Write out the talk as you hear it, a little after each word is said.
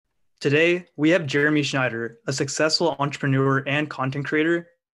Today, we have Jeremy Schneider, a successful entrepreneur and content creator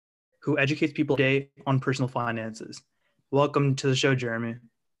who educates people today on personal finances. Welcome to the show, Jeremy.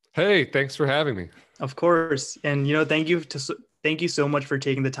 Hey, thanks for having me. Of course, and thank you so much for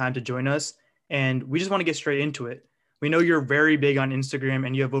taking the time to join us. And we just want to get straight into it. We know you're very big on Instagram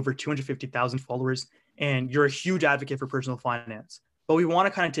and you have over 250,000 followers, and you're a huge advocate for personal finance. But we want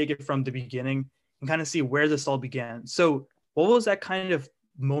to kind of take it from the beginning and kind of see where this all began. So, what was that kind of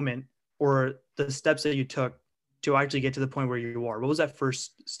moment or the steps that you took to actually get to the point where you are? What was that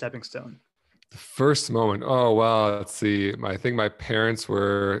first stepping stone? The first moment. Oh, wow. Let's see. I think my parents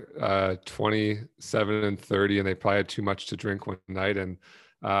were 27 and 30, and they probably had too much to drink one night. And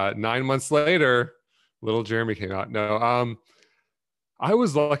 9 months later, little Jeremy came out. No, I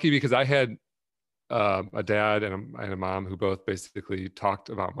was lucky because I had a dad and a mom who both basically talked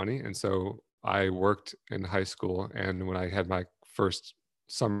about money. And so I worked in high school. And when I had my first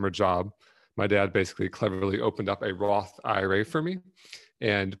summer job, my dad basically cleverly opened up a Roth IRA for me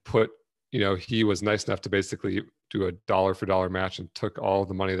and he was nice enough to basically do a dollar for dollar match and took all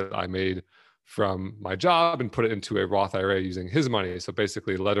the money that I made from my job and put it into a Roth IRA using his money. So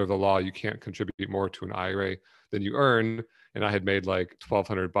basically, letter of the law, you can't contribute more to an IRA than you earn. And I had made like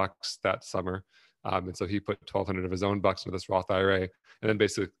 $1,200 that summer. And so he put 1,200 of his own bucks into this Roth IRA and then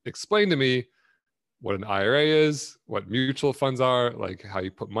basically explained to me what an IRA is, what mutual funds are, like how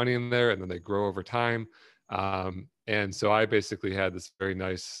you put money in there and then they grow over time. And so I basically had this very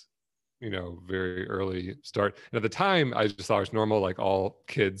nice, very early start. And at the time, I just thought it was normal, like all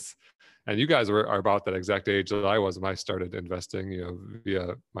kids. And you guys are about that exact age that I was when I started investing,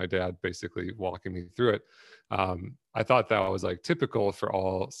 via my dad basically walking me through it. I thought that was like typical for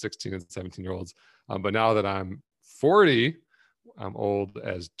all 16 and 17-year-olds. But now that I'm 40, I'm old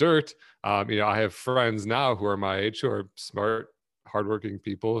as dirt. I have friends now who are my age who are smart, hardworking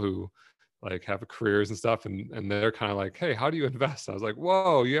people who like have careers and stuff, and they're kind of like, hey, how do you invest? I was like,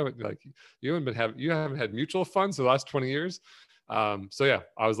 whoa, you haven't had mutual funds for the last 20 years. So yeah,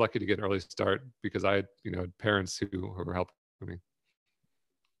 I was lucky to get an early start because I had parents who were helping me.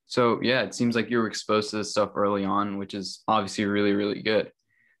 So yeah, it seems like you were exposed to this stuff early on, which is obviously really, really good.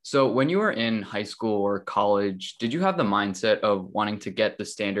 So when you were in high school or college, did you have the mindset of wanting to get the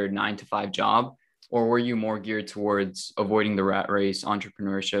standard 9 to 5 job, or were you more geared towards avoiding the rat race,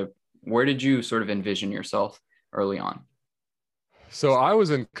 entrepreneurship? Where did you sort of envision yourself early on? So I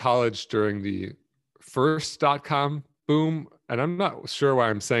was in college during the first dot-com boom, and I'm not sure why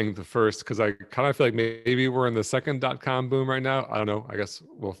I'm saying the first because I kind of feel like maybe we're in the second dot-com boom right now. I don't know. I guess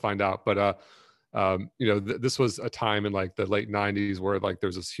we'll find out. But this was a time in like the late 90s where like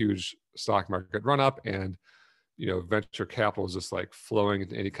there's this huge stock market run up and venture capital is just like flowing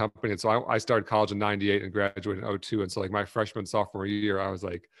into any company. And so I started college in 98 and graduated in 02. And so like my freshman, sophomore year, I was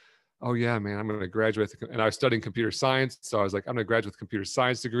like, oh yeah, man, I'm going to graduate. And I was studying computer science. So I was like, I'm going to graduate with a computer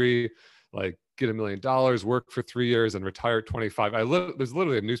science degree, like get $1 million, work for 3 years and retire at 25. There's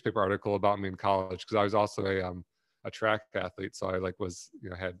literally a newspaper article about me in college because I was also a track athlete. So I like was,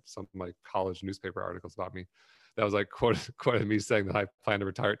 had some like college newspaper articles about me. That was like quoted me saying that I plan to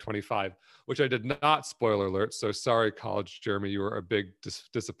retire at 25, which I did not, spoiler alert. So sorry, college Jeremy, you were a big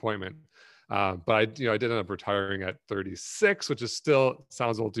disappointment. But I did end up retiring at 36, which is still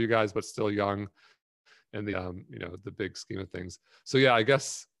sounds old to you guys, but still young in the big scheme of things. So yeah, I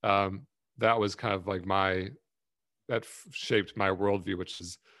guess that was kind of like shaped my worldview, which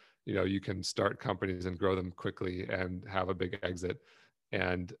is, you can start companies and grow them quickly and have a big exit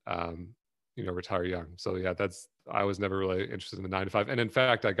and, retire young. So yeah, I was never really interested in the 9 to 5. And in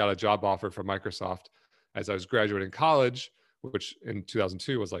fact, I got a job offer from Microsoft as I was graduating college, which in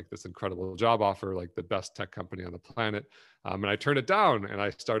 2002 was like this incredible job offer, like the best tech company on the planet. And I turned it down and I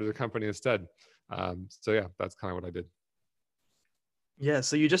started a company instead. So yeah, that's kind of what I did. Yeah,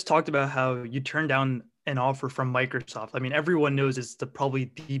 so you just talked about how you turned down an offer from Microsoft. I mean, everyone knows it's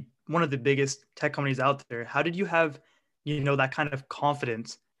probably one of the biggest tech companies out there. How did you have, that kind of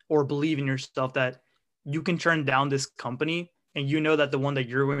confidence or believe in yourself that you can turn down this company and that the one that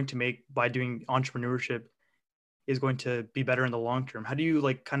you're going to make by doing entrepreneurship is going to be better in the long term? How do you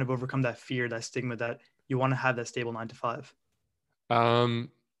like kind of overcome that fear, that stigma that you want to have that stable 9 to 5? I'm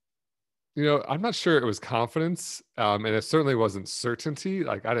not sure it was confidence, and it certainly wasn't certainty.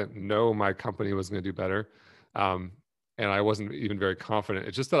 Like I didn't know my company was going to do better, and I wasn't even very confident.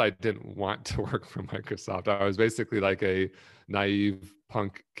 It's just that I didn't want to work for Microsoft. I was basically like a naive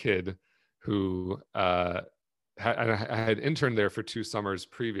punk kid who I had interned there for 2 summers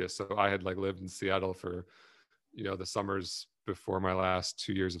previous. So I had like lived in Seattle for the summers before my last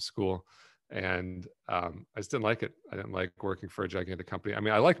 2 years of school. And I just didn't like it. I didn't like working for a gigantic company. I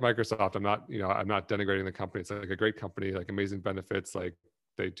mean, I like Microsoft. I'm not denigrating the company. It's like a great company, like amazing benefits. Like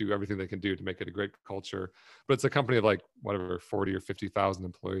they do everything they can do to make it a great culture. But it's a company of like whatever 40 or 50,000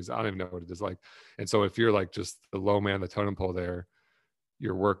 employees. I don't even know what it is like. And so if you're like just the low man, the totem pole there,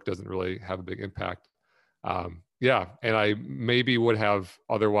 your work doesn't really have a big impact. Yeah, and I maybe would have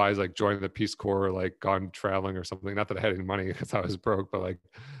otherwise like joined the Peace Corps or like gone traveling or something. Not that I had any money because I was broke, but like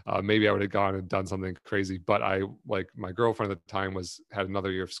maybe I would have gone and done something crazy. But I like my girlfriend at the time had another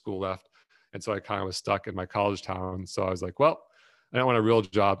year of school left, and so I kind of was stuck in my college town. So I was like, well, I don't want a real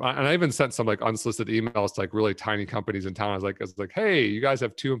job. And I even sent some like unsolicited emails to like really tiny companies in town. I was like, hey, you guys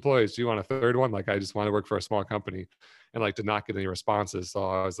have 2 employees. Do you want a third one? Like I just want to work for a small company, and like did not get any responses. So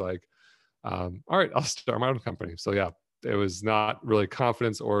I was like, all right, I'll start my own company. So yeah, it was not really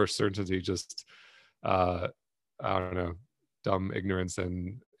confidence or certainty, just I don't know, dumb ignorance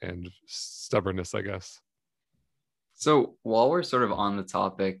and stubbornness, I guess. So while we're sort of on the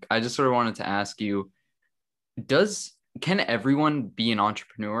topic, I just sort of wanted to ask you, can everyone be an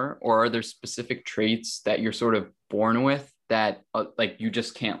entrepreneur, or are there specific traits that you're sort of born with that like you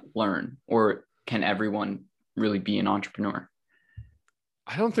just can't learn, or can everyone really be an entrepreneur?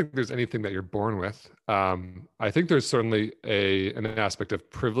 I don't think there's anything that you're born with. I think there's certainly an aspect of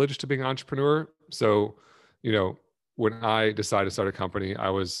privilege to being an entrepreneur. So, when I decided to start a company, I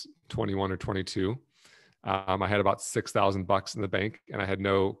was 21 or 22. I had about $6,000 in the bank, and I had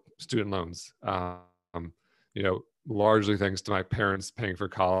no student loans. Largely thanks to my parents paying for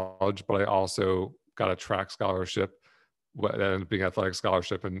college, but I also got a track scholarship, that ended up being an athletic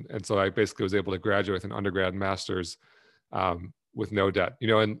scholarship, and so I basically was able to graduate with an undergrad, master's. With no debt,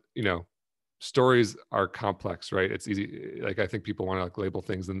 stories are complex, right? It's easy. Like, I think people want to like label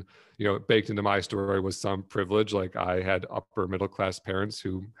things, and, baked into my story was some privilege. Like I had upper middle class parents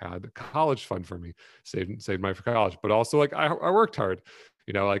who had a college fund for me, saved money for college, but also like I worked hard,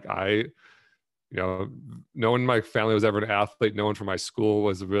 like no one in my family was ever an athlete. No one from my school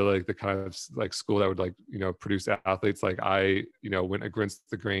was really like the kind of like school that would like, produce athletes. Like I, went against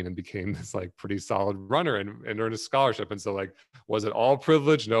the grain and became this like pretty solid runner and earned a scholarship. And so like, was it all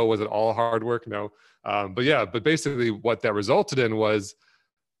privilege? No. Was it all hard work? No. But basically what that resulted in was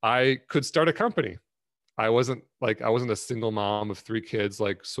I could start a company. I wasn't a single mom of 3 kids,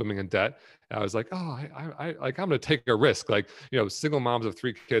 like swimming in debt. And I was like, oh, I'm going to take a risk. Like, single moms of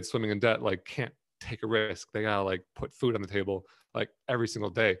 3 kids swimming in debt, like can't take a risk. They gotta like put food on the table like every single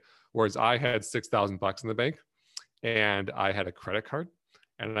day. Whereas I had $6,000 in the bank, and I had a credit card,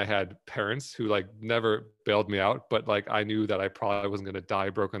 and I had parents who like never bailed me out, but like I knew that I probably wasn't going to die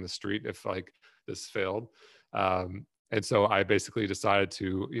broke on the street if like this failed. And so I basically decided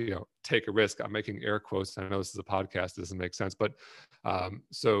to, take a risk. I'm making air quotes. I know this is a podcast, it doesn't make sense, but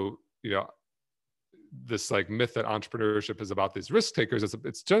this like myth that entrepreneurship is about these risk takers,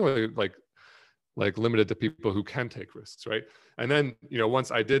 it's generally like limited to people who can take risks, right? And then, once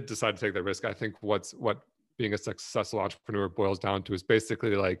I did decide to take that risk, I think what being a successful entrepreneur boils down to is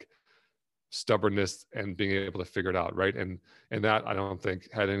basically like stubbornness and being able to figure it out, right? And that I don't think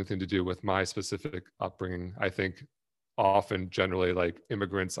had anything to do with my specific upbringing. I think often, generally, like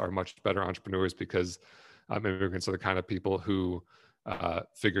immigrants are much better entrepreneurs because immigrants are the kind of people who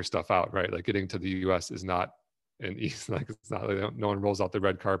figure stuff out, right? Like getting to the U.S. is not an easy, like it's not like no one rolls out the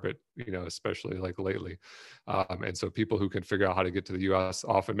red carpet, especially like lately. And so people who can figure out how to get to the U.S.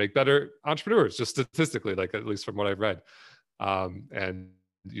 often make better entrepreneurs, just statistically, like at least from what I've read. And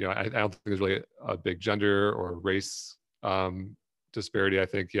I don't think there's really a big gender or race disparity. I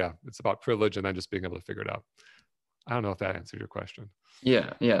think, it's about privilege and then just being able to figure it out. I don't know if that answered your question.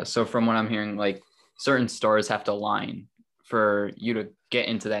 Yeah. So from what I'm hearing, like certain stars have to align for you to get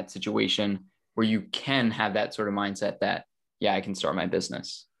into that situation where you can have that sort of mindset that, I can start my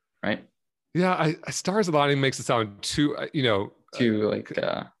business, right? Yeah, stars aligning makes it sound too, too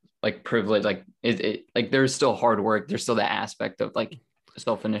like privilege. Like it like there's still hard work. There's still that aspect of like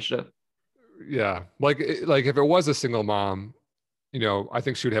self-initiative. Yeah, like if it was a single mom, I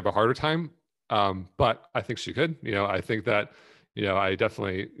think she would have a harder time. But I think she could. I think that, I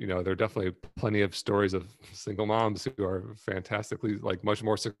definitely, there are definitely plenty of stories of single moms who are fantastically, like much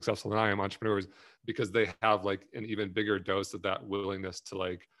more successful than I am, entrepreneurs, because they have like an even bigger dose of that willingness to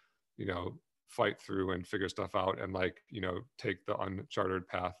like, fight through and figure stuff out and like, take the uncharted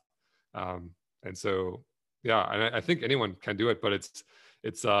path. And so, and I think anyone can do it, but it's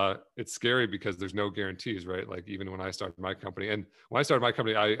scary because there's no guarantees, right? Like even when I started my company, and when I started my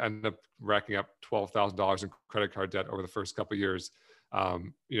company, I ended up racking up $12,000 in credit card debt over the first couple of years.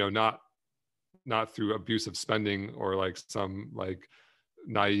 Not through abusive spending or like some like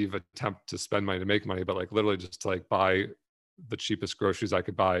naive attempt to spend money to make money, but like literally just to like buy the cheapest groceries I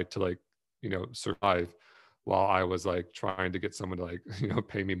could buy to like, survive while I was like trying to get someone to like,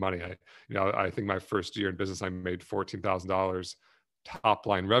 pay me money. I think my first year in business, I made $14,000 top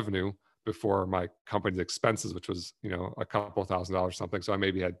line revenue before my company's expenses, which was, a couple $1,000s something. So I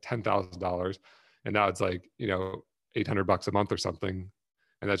maybe had $10,000, and now it's like, $800 a month or something.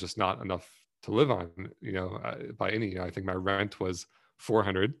 And that's just not enough to live on, by any, I think my rent was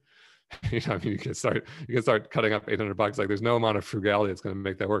 400. I mean, you can start cutting up $800. Like there's no amount of frugality that's going to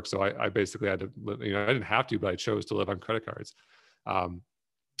make that work. So I basically had to live, I didn't have to, but I chose to live on credit cards. And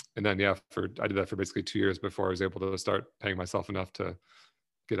then, I did that for basically 2 years before I was able to start paying myself enough to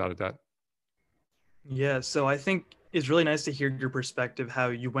get out of debt. Yeah, so I think it's really nice to hear your perspective, how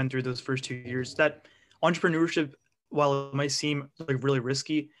you went through those first 2 years. That entrepreneurship, while it might seem like really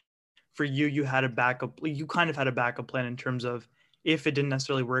risky, for you, you had a backup, you kind of had a backup plan in terms of if it didn't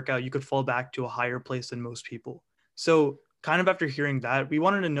necessarily work out, you could fall back to a higher place than most people. So kind of after hearing that, we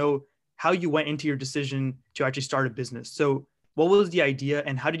wanted to know how you went into your decision to actually start a business. So what was the idea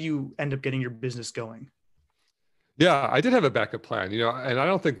and how did you end up getting your business going? Yeah, I did have a backup plan, and I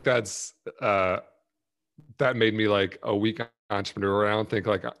don't think that made me like a weak entrepreneur. I don't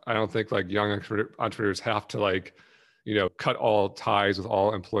think like young entrepreneurs have to like, cut all ties with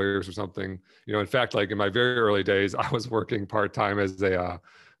all employers or something. In fact, like in my very early days, I was working part-time as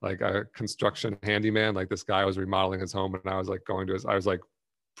like a construction handyman. Like this guy was remodeling his home, and I was like I was like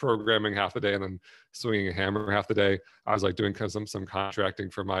programming half the day and then swinging a hammer half the day. I was like doing some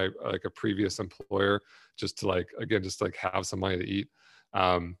contracting for my like a previous employer just to like, again, just like have some money to eat.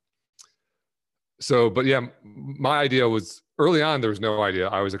 But yeah, my idea was early on, there was no idea.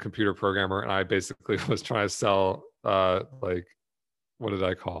 I was a computer programmer, and I basically was trying to sell, like, what did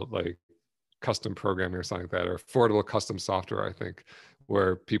I call it? Like custom programming or something like that, or affordable custom software, I think,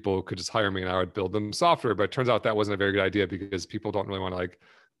 where people could just hire me and I would build them software. But it turns out that wasn't a very good idea because people don't really want to like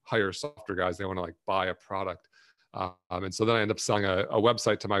hire software guys. They want to like buy a product. And so then I ended up selling a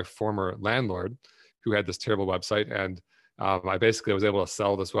website to my former landlord who had this terrible website. And I basically was able to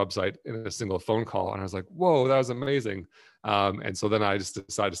sell this website in a single phone call. And I was like, whoa, that was amazing. And so then I just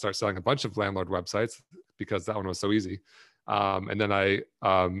decided to start selling a bunch of landlord websites because that one was so easy. And then I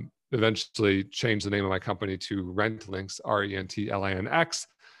eventually changed the name of my company to Rentlinx, RENTLINX,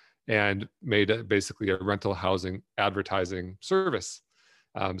 and made it basically a rental housing advertising service.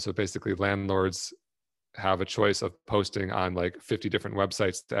 So basically landlords have a choice of posting on like 50 different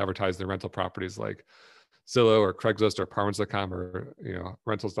websites to advertise their rental properties, like Zillow or Craigslist or apartments.com or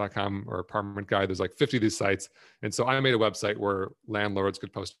rentals.com or apartment guide. There's like 50 of these sites. And so I made a website where landlords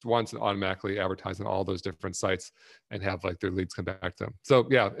could post once and automatically advertise on all those different sites and have like their leads come back to them. So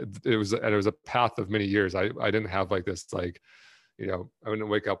yeah, it was a path of many years. I didn't have like this, like, I wouldn't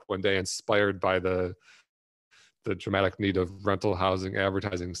wake up one day inspired by the dramatic need of rental housing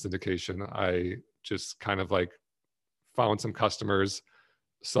advertising syndication. I just kind of like found some customers,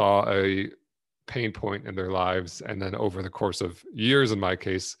 saw a pain point in their lives, and then over the course of years, in my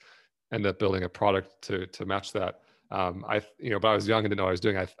case, ended up building a product to match that. But I was young and didn't know what I was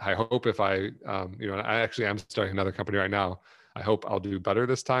doing. I hope if I actually am starting another company right now. I hope I'll do better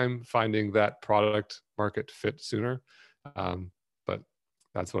this time, finding that product market fit sooner. But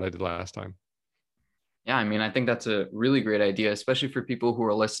that's what I did last time. Yeah, I mean, I think that's a really great idea, especially for people who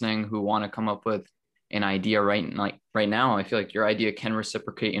are listening who want to come up with an idea right now. I feel like your idea can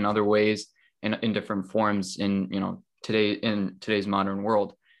reciprocate in other ways, in different forms in today's modern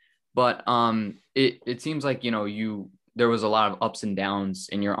world. But it seems like there was a lot of ups and downs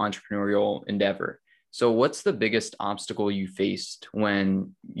in your entrepreneurial endeavor. So what's the biggest obstacle you faced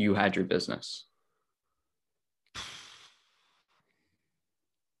when you had your business?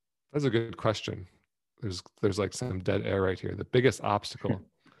 That's a good question. There's like some dead air right here. The biggest obstacle.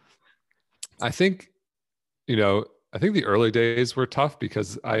 I think the early days were tough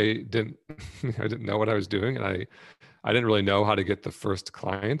because I didn't know what I was doing, and I didn't really know how to get the first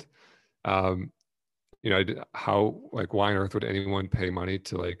client. Why on earth would anyone pay money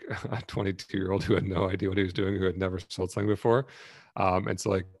to like a 22-year-old who had no idea what he was doing, who had never sold something before? And so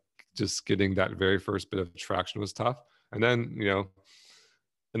like just getting that very first bit of traction was tough. And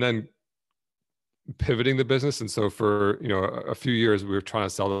then pivoting the business. And so for, a few years, we were trying to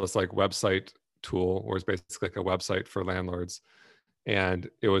sell this like website tool, where it's basically like a website for landlords. And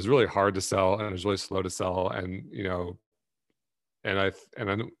it was really hard to sell, and it was really slow to sell. And,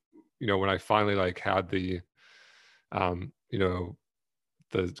 then when I finally like had the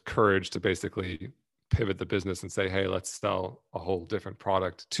courage to basically pivot the business and say, hey, let's sell a whole different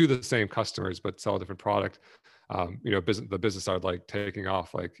product to the same customers, but sell a different product. the business started like taking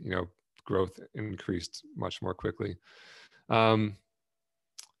off, like, growth increased much more quickly. Yeah,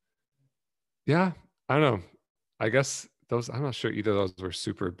 I don't know. I guess I'm not sure either of those were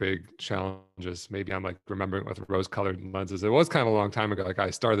super big challenges. Maybe I'm like remembering with rose-colored lenses. It was kind of a long time ago. Like I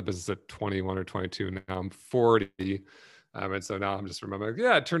started the business at 21 or 22. Now I'm 40. And so now I'm just remembering,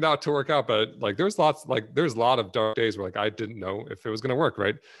 yeah, it turned out to work out, but like there's a lot of dark days where like I didn't know if it was going to work,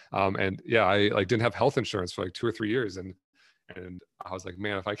 right? And yeah, I like didn't have health insurance for like 2 or 3 years, and I was like,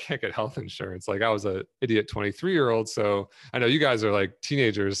 man, if I can't get health insurance, like I was an idiot 23-year-old. So I know you guys are like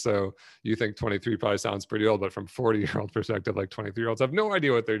teenagers, so you think 23 probably sounds pretty old, but from 40-year-old perspective, like 23-year-olds have no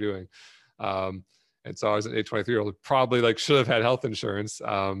idea what they're doing. And so I was an 23-year-old who probably like should have had health insurance.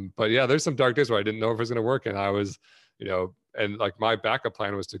 But yeah, there's some dark days where I didn't know if it was going to work. And I was, and like my backup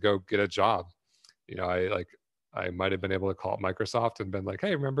plan was to go get a job. I might've been able to call Microsoft and been like,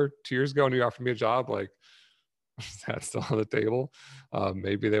 hey, remember 2 years ago when you offered me a job? Like, is that still on the table?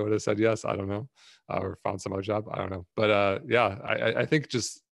 Maybe they would have said yes. I don't know, or found some other job. I don't know. But yeah, I think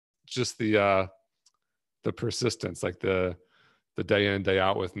just the persistence, like the day in and day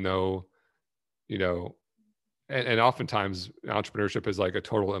out with no, and oftentimes entrepreneurship is like a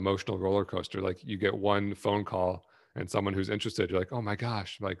total emotional roller coaster. Like you get one phone call and someone who's interested, you're like, oh my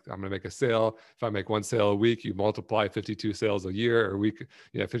gosh, like I'm going to make a sale. If I make one sale a week, you multiply 52 sales a year or a week,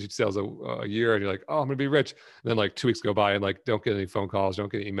 52 sales a year. And you're like, oh, I'm going to be rich. And then like 2 weeks go by and like, don't get any phone calls, don't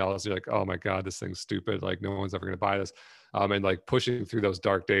get emails. You're like, oh my God, this thing's stupid. Like no one's ever going to buy this. And like pushing through those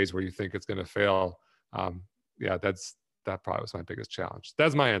dark days where you think it's going to fail. Yeah, that probably was my biggest challenge.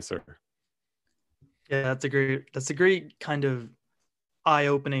 That's my answer. Yeah, that's a great kind of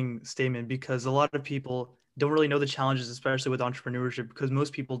eye-opening statement, because a lot of people don't really know the challenges, especially with entrepreneurship, because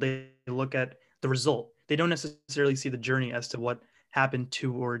most people, they look at the result. They don't necessarily see the journey as to what happened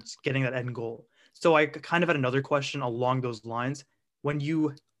towards getting that end goal. So I kind of had another question along those lines. When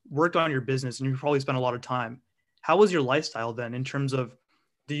you worked on your business and you probably spent a lot of time, how was your lifestyle then, in terms of,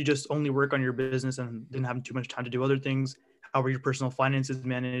 did you just only work on your business and didn't have too much time to do other things? How were your personal finances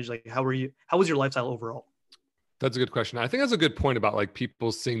managed? Like, how was your lifestyle overall? That's a good question. I think that's a good point about like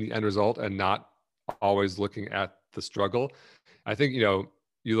people seeing the end result and not always looking at the struggle. I think, you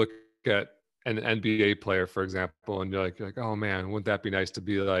look at an NBA player, for example, and you're like, oh man, wouldn't that be nice to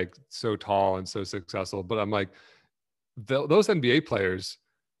be like so tall and so successful? But I'm like, those NBA players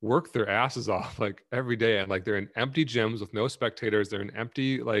work their asses off like every day, and like they're in empty gyms with no spectators. They're in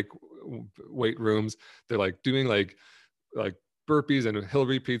empty like weight rooms. They're like doing like burpees and hill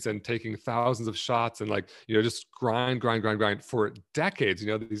repeats and taking thousands of shots and like, just grind for decades.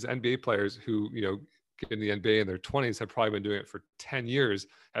 These NBA players who, get in the NBA in their 20s have probably been doing it for 10 years,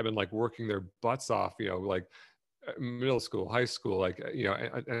 have been like working their butts off, like middle school, high school, like,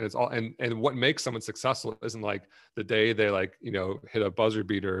 and it's all, and what makes someone successful isn't like the day they like, hit a buzzer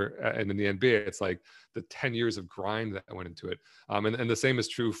beater and in the NBA, it's like the 10 years of grind that went into it. And the same is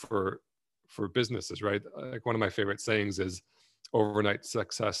true for businesses, right? Like one of my favorite sayings is, overnight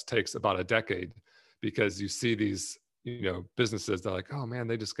success takes about a decade, because you see these, businesses that are like, oh man,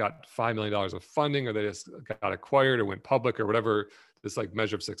 they just got $5 million of funding, or they just got acquired or went public or whatever this like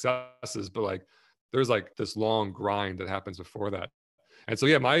measure of success is. But like, there's like this long grind that happens before that. And so,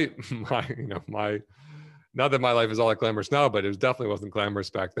 yeah, my, not that my life is all like glamorous now, but it definitely wasn't glamorous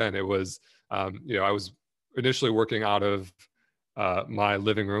back then. It was, I was initially working out of my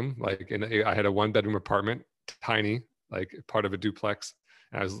living room, like I had a 1-bedroom apartment, tiny, like part of a duplex.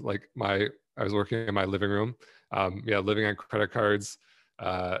 And I was working in my living room, living on credit cards,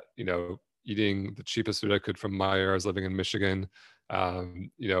 eating the cheapest food I could from Meyer. I was living in Michigan.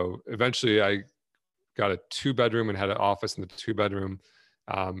 Eventually I got a 2-bedroom and had an office in the 2-bedroom.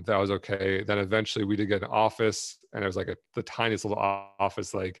 That was okay. Then eventually we did get an office, and it was like the tiniest little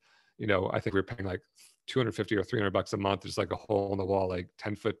office. Like, I think we were paying like $250 or $300 a month. There's like a hole in the wall, like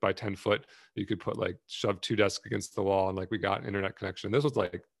 10 foot by 10 foot. You could shove 2 desks against the wall, and like we got an internet connection. This was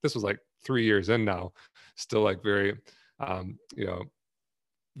like 3 years in now, still like very,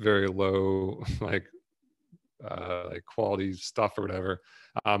 very low, like quality stuff or whatever.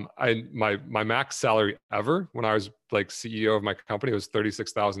 My max salary ever when I was like CEO of my company was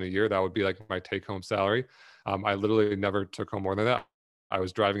 $36,000 a year. That would be like my take home salary. I literally never took home more than that. I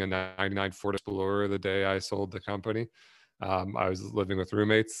was driving a 99 Ford Explorer the day I sold the company. I was living with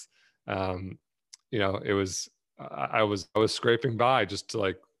roommates. It was, I was scraping by just to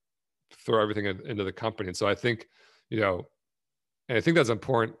like throw everything into the company. And so I think, and I think that's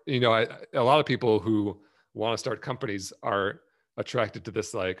important. A lot of people who want to start companies are attracted to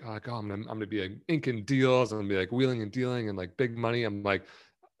this, like, oh, I'm gonna be like inking deals, I'm gonna be like wheeling and dealing and like big money. I'm like,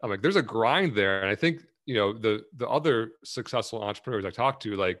 there's a grind there. And I think the other successful entrepreneurs I talk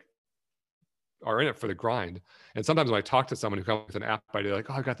to, like, are in it for the grind. And sometimes when I talk to someone who comes with an app idea, like,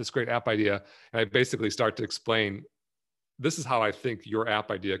 oh, I got this great app idea, and I basically start to explain, this is how I think your app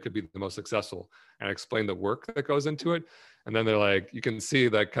idea could be the most successful, and I explain the work that goes into it. And then they're like, you can see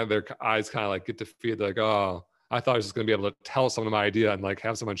that kind of their eyes kind of like get defeated. They're like, oh, I thought I was just going to be able to tell someone my idea and like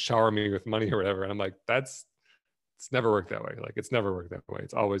have someone shower me with money or whatever. And I'm like, it's never worked that way. Like, it's never worked that way.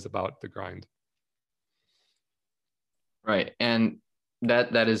 It's always about the grind. Right. And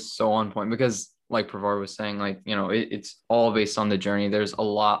that is so on point, because like Pravar was saying, like, it's all based on the journey. There's a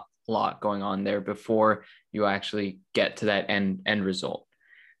lot going on there before you actually get to that end result.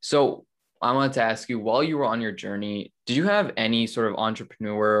 So I wanted to ask you, while you were on your journey, did you have any sort of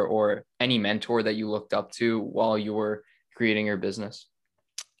entrepreneur or any mentor that you looked up to while you were creating your business?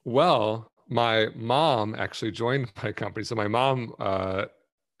 Well, my mom actually joined my company. So my mom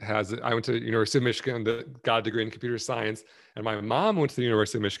I went to University of Michigan, got a degree in computer science, and my mom went to the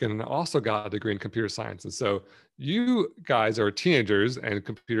University of Michigan and also got a degree in computer science. And so you guys are teenagers, and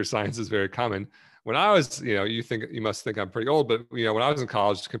computer science is very common. When I was, you must think I'm pretty old, but when I was in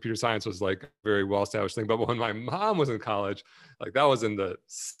college, computer science was like a very well-established thing. But when my mom was in college, like that was in the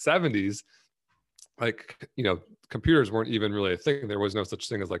 70s, like, computers weren't even really a thing. There was no such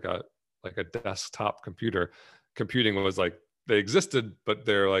thing as like a desktop computer. Computing was like, they existed, but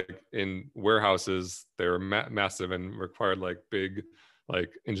they're like in warehouses. They were massive and required like big, like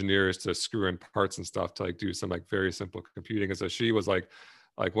engineers to screw in parts and stuff to like do some like very simple computing. And so she was like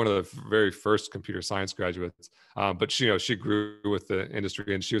one of the very first computer science graduates. But she grew with the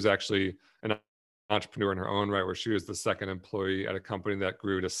industry, and she was actually an entrepreneur in her own right, where she was the second employee at a company that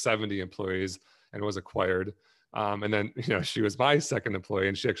grew to 70 employees and was acquired. And then, she was my second employee,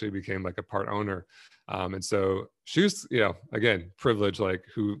 and she actually became like a part owner. And so she was, again, privileged, like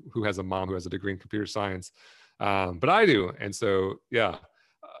who has a mom who has a degree in computer science. But I do. And so, yeah,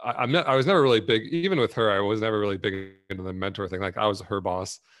 I was never really big, even with her, I was never really big into the mentor thing. Like, I was her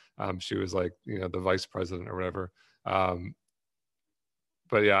boss. She was like, the vice president or whatever.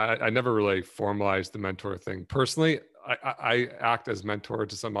 But yeah, I never really formalized the mentor thing. Personally, I act as mentor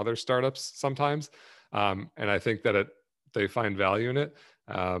to some other startups sometimes. And I think that they find value in it.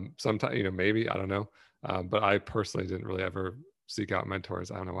 Sometimes, maybe, I don't know. But I personally didn't really ever seek out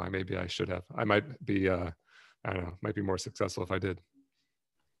mentors. I don't know why. Maybe I should have. I might be, I don't know, might be more successful if I did.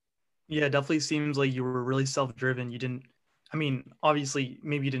 Yeah, it definitely seems like you were really self-driven. Obviously,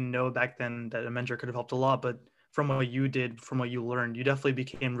 maybe you didn't know back then that a mentor could have helped a lot, but from what you did, from what you learned, you definitely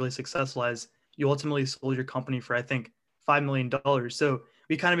became really successful as you ultimately sold your company for, I think, $5 million. So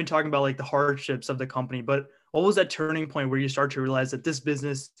we kind of been talking about like the hardships of the company, but what was that turning point where you start to realize that this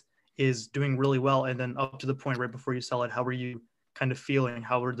business is doing really well? And then up to the point right before you sell it, how were you kind of feeling?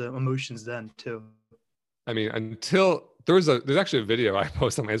 How were the emotions then too? Until there's actually a video I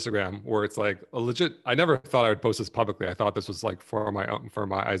post on my Instagram where it's like a legit, I never thought I would post this publicly. I thought this was like for my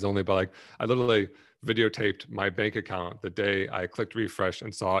eyes only, but like I literally videotaped my bank account the day I clicked refresh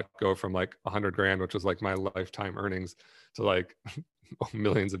and saw it go from like 100 grand, which was like my lifetime earnings, to like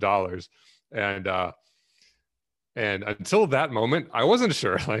millions of dollars. And until that moment, I wasn't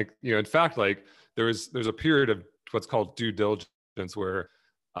sure. Like, in fact, like there's a period of what's called due diligence where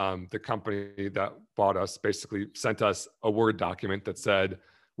the company that bought us basically sent us a Word document that said,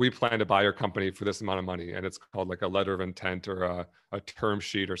 we plan to buy your company for this amount of money. And it's called like a letter of intent or a term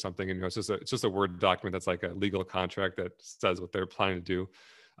sheet or something. And it's just a Word document that's like a legal contract that says what they're planning to do.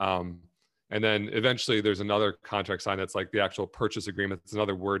 And then eventually there's another contract signed that's like the actual purchase agreement. It's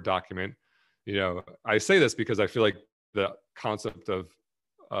another Word document. I say this because I feel like the concept of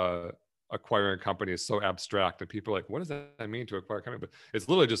acquiring a company is so abstract, and people are like, what does that mean to acquire a company? But it's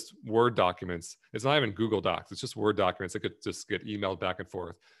literally just Word documents. It's not even Google Docs. It's just Word documents that could just get emailed back and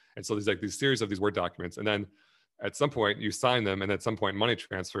forth. And so there's like these series of these Word documents. And then at some point you sign them, and at some point money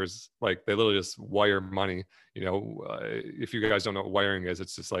transfers, like they literally just wire money. If you guys don't know what wiring is,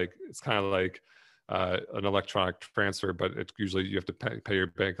 it's just like, it's kind of like an electronic transfer, but it's usually you have to pay your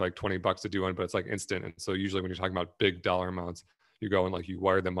bank like $20 to do one, but it's like instant. And so usually when you're talking about big dollar amounts, you go and like you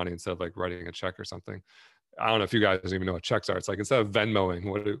wire the money instead of like writing a check or something. I don't know if you guys even know what checks are. It's like, instead of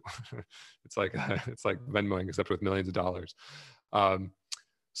Venmoing, it's like Venmoing except with millions of dollars.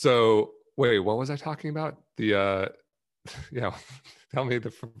 So wait, what was I talking about? Yeah, tell me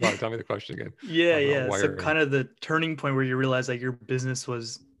the question again. Yeah. So kind of the turning point where you realize that your business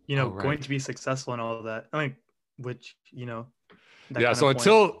was, going to be successful and all of that. Which, yeah. So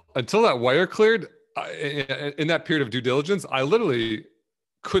until that wire cleared, in that period of due diligence, I literally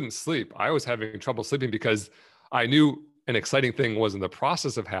couldn't sleep. I was having trouble sleeping because I knew an exciting thing was in the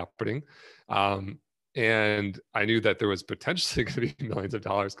process of happening. And I knew that there was potentially going to be millions of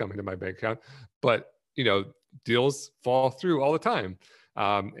dollars coming to my bank account, but deals fall through all the time.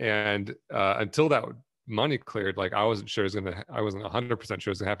 And until that money cleared, like I wasn't 100% sure it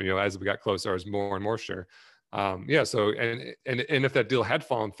was gonna happen. As we got closer, I was more and more sure. So and if that deal had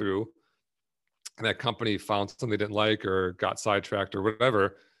fallen through and that company found something they didn't like or got sidetracked or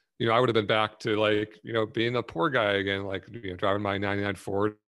whatever, I would have been back to like, being a poor guy again, like, driving my 99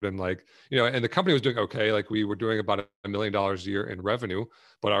 Ford and like, and the company was doing okay. Like we were doing about $1 million a year in revenue,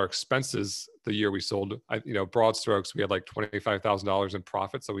 but our expenses the year we sold, broad strokes, we had like $25,000 in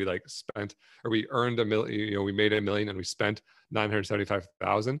profit. So we like we earned $1 million, we made $1 million and we spent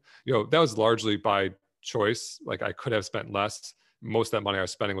 975,000. That was largely by choice. Like I could have spent less. Most of that money I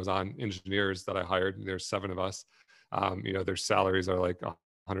was spending was on engineers that I hired. There's 7 of us. Their salaries are like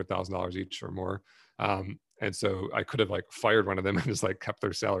 $100,000 each or more. And so I could have like fired one of them and just like kept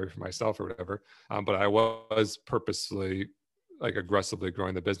their salary for myself or whatever. But I was purposely like aggressively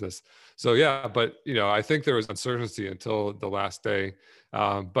growing the business. So yeah, but I think there was uncertainty until the last day.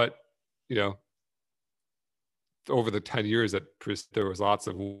 But over the 10 years that there was lots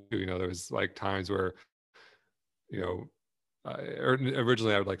of, there was like times where,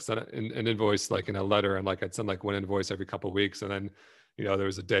 originally I would like send an invoice like in a letter, and like I'd send like one invoice every couple of weeks, and then there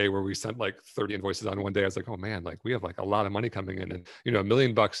was a day where we sent like 30 invoices on one day. I was like, oh man, like we have like a lot of money coming in, and $1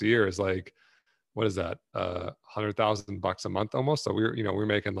 million a year is like, what is that? $100,000 a month almost. So we're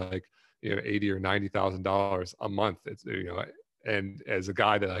making like $80,000 or $90,000 a month. It's and as a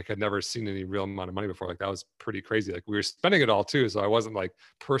guy that like had never seen any real amount of money before, like that was pretty crazy. Like we were spending it all too, so I wasn't like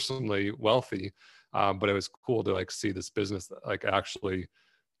personally wealthy. But it was cool to like see this business like actually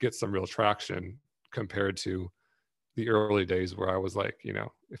get some real traction compared to the early days where I was like,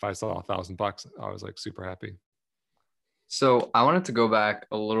 if I saw $1,000, I was like super happy. So I wanted to go back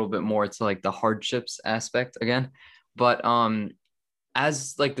a little bit more to like the hardships aspect again, but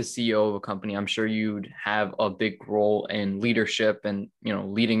as like the CEO of a company, I'm sure you'd have a big role in leadership and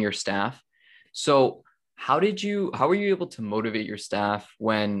leading your staff. So how were you able to motivate your staff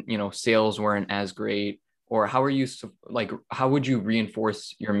when sales weren't as great, or how would you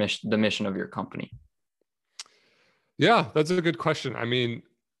reinforce the mission of your company? Yeah, that's a good question. I mean,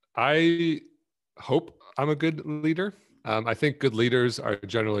 I hope I'm a good leader. I think good leaders are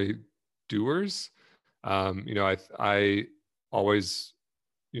generally doers. I always,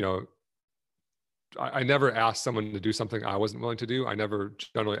 I never asked someone to do something I wasn't willing to do. I never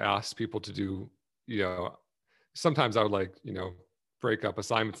generally asked people to do, sometimes I would like, break up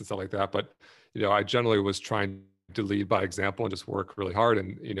assignments and stuff like that. But, I generally was trying to lead by example and just work really hard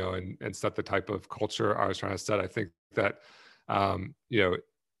and, and set the type of culture I was trying to set. I think that,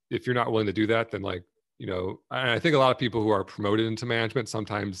 if you're not willing to do that, then like, and I think a lot of people who are promoted into management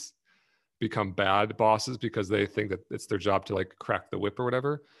sometimes become bad bosses because they think that it's their job to like crack the whip or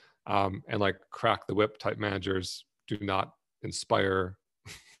whatever. And like crack the whip type managers do not inspire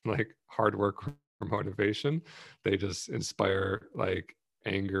like hard work or motivation. They just inspire like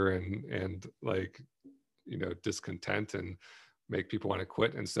anger and like, discontent and make people want to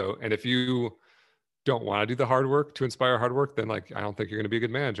quit. And if you don't want to do the hard work to inspire hard work, then like, I don't think you're going to be a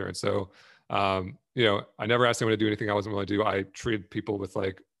good manager. And so, I never asked anyone to do anything I wasn't willing to do. I treated people with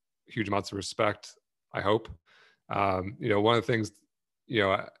like huge amounts of respect, I hope. One of the things,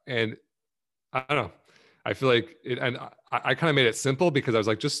 and I don't know, I feel like it, and I kind of made it simple because I was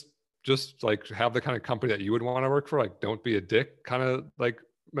like, just like have the kind of company that you would want to work for, like don't be a dick kind of like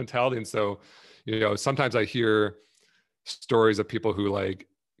mentality. And so, sometimes I hear stories of people who like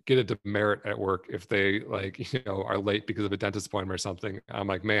get a demerit at work if they like, are late because of a dentist appointment or something. I'm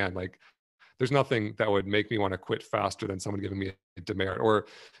like, man, like there's nothing that would make me want to quit faster than someone giving me a demerit. Or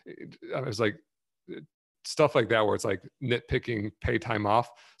I was like, stuff like that where it's like nitpicking pay time off.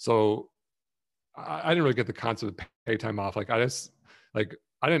 So I didn't really get the concept of pay time off. Like I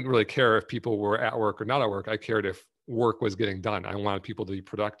didn't really care if people were at work or not at work. I cared if work was getting done. I wanted people to be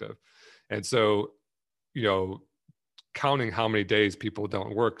productive. And so, counting how many days people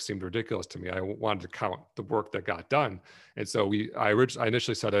don't work seemed ridiculous to me. I wanted to count the work that got done. And so I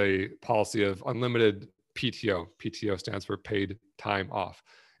initially set a policy of unlimited PTO. PTO stands for paid time off.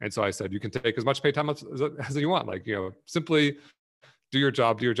 And so I said, you can take as much paid time as you want. Like, simply do your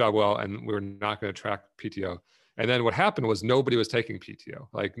job well, and we're not going to track PTO. And then what happened was nobody was taking PTO.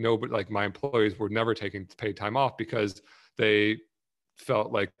 Like nobody, like my employees were never taking paid time off because they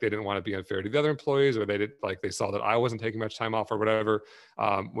felt like they didn't want to be unfair to the other employees, or they saw that I wasn't taking much time off or whatever,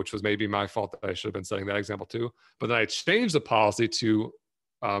 which was maybe my fault that I should have been setting that example too. But then I changed the policy to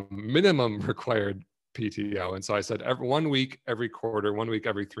minimum required PTO. And so I said 1 week every quarter, 1 week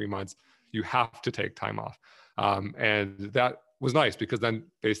every 3 months, you have to take time off. And that was nice because then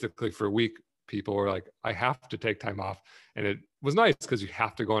basically for a week, people were like, I have to take time off. And it was nice because you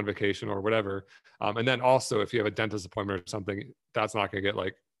have to go on vacation or whatever. And then also if you have a dentist appointment or something, that's not going to get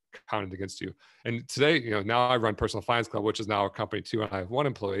like counted against you. And today, now I run Personal Finance Club, which is now a company too. And I have one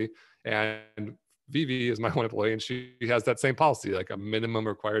employee, and Vivi is my one employee, and she has that same policy, like a minimum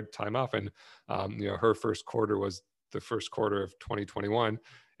required time off. And, her first quarter was the first quarter of 2021.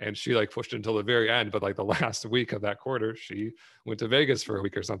 And she like pushed it until the very end, but like the last week of that quarter, she went to Vegas for a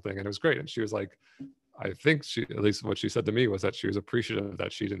week or something, and it was great. And she was like, I think she, at least what she said to me was that she was appreciative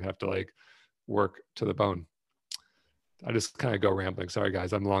that she didn't have to like work to the bone. I just kind of go rambling. Sorry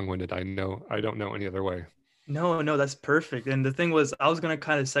guys, I'm long-winded. I know I don't know any other way. No, that's perfect. And the thing was, I was going to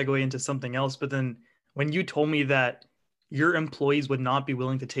kind of segue into something else, but then when you told me that your employees would not be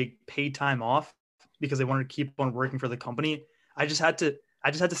willing to take paid time off because they wanted to keep on working for the company, I just had to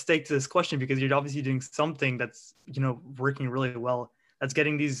stick to this question because you're obviously doing something that's, working really well. That's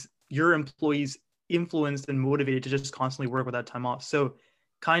getting your employees influenced and motivated to just constantly work without time off. So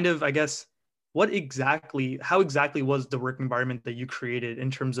kind of, I guess, how exactly was the work environment that you created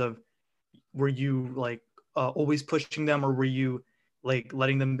in terms of, were you like always pushing them, or were you like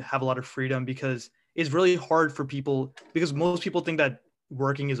letting them have a lot of freedom? Because it's really hard for people, because most people think that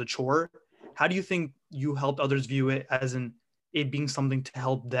working is a chore. How do you think you helped others view it as it being something to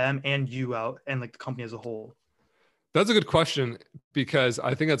help them and you out and like the company as a whole? That's a good question, because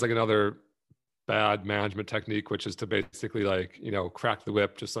I think that's like another bad management technique, which is to basically like, crack the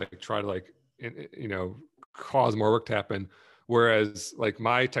whip, just like try to like, cause more work to happen. Whereas like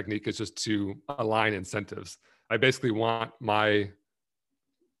my technique is just to align incentives. I basically want my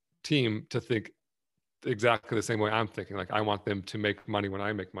team to think exactly the same way I'm thinking. Like I want them to make money when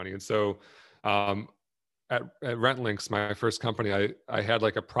I make money. And so at RentLinks, my first company, I had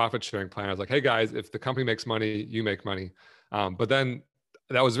like a profit sharing plan. I was like, hey guys, if the company makes money, you make money. But then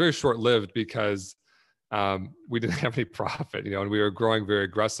that was very short lived because we didn't have any profit, and we were growing very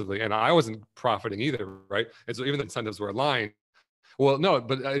aggressively, and I wasn't profiting either, right? And so even the incentives were aligned. Well, no,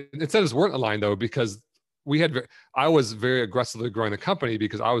 but incentives weren't aligned though, because I was very aggressively growing the company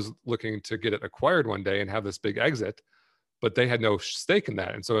because I was looking to get it acquired one day and have this big exit, but they had no stake in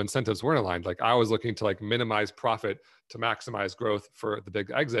that. And so incentives weren't aligned. Like I was looking to like minimize profit to maximize growth for the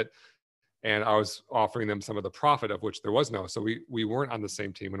big exit. And I was offering them some of the profit, of which there was no. So we weren't on the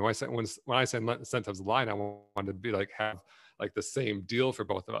same team. And when I said let incentives align, I wanted to be like have like the same deal for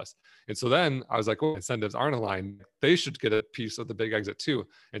both of us. And so then I was like, well, incentives aren't aligned. They should get a piece of the big exit too.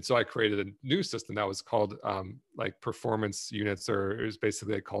 And so I created a new system that was called like performance units, or it was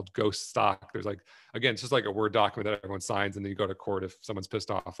basically called ghost stock. There's like, again, it's just like a Word document that everyone signs, and then you go to court if someone's pissed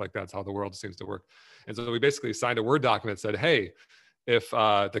off. Like that's how the world seems to work. And so we basically signed a Word document that said, hey, if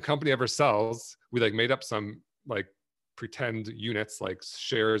the company ever sells, we like made up some like pretend units, like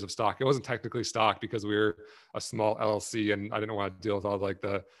shares of stock. It wasn't technically stock because we were a small LLC and I didn't want to deal with all like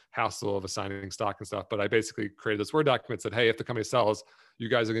the hassle of assigning stock and stuff. But I basically created this Word document that said, hey, if the company sells, you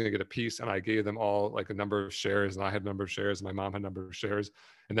guys are going to get a piece. And I gave them all like a number of shares, and I had a number of shares, and my mom had a number of shares.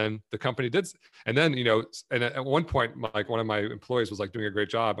 And then the company did. And then, and at one point, like one of my employees was like doing a great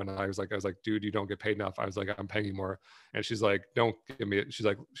job. And I was like, dude, you don't get paid enough. I was like, I'm paying you more. And she's like, don't give me it. She's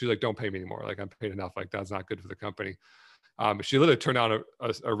like, don't pay me anymore. Like I'm paid enough. Like that's not good for the company. She literally turned down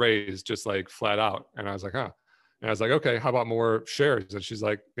a raise just like flat out. And I was like, huh. And I was like, okay, how about more shares? And she's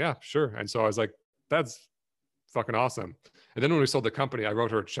like, yeah, sure. And so I was like, that's fucking awesome. And then when we sold the company, I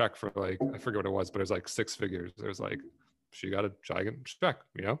wrote her a check for like, I forget what it was, but it was like 6 figures. It was like, she got a giant check,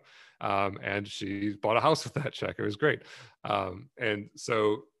 and she bought a house with that check. It was great. And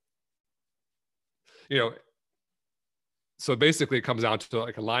so, so basically it comes down to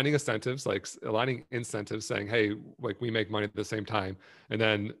like aligning incentives, saying, hey, like we make money at the same time.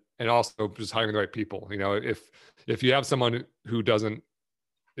 And also just hiring the right people. If you have someone who isn't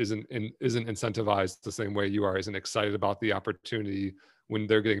incentivized the same way you are, isn't excited about the opportunity when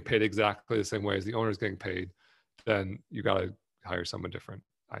they're getting paid exactly the same way as the owner's getting paid, then you got to hire someone different,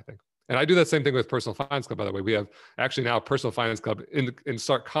 I think. And I do that same thing with Personal Finance Club, by the way. We have actually now Personal Finance Club in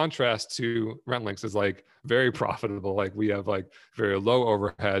stark contrast to RentLinks is like very profitable. Like we have like very low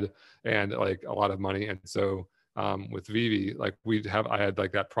overhead and like a lot of money. And so with Vivi, like I had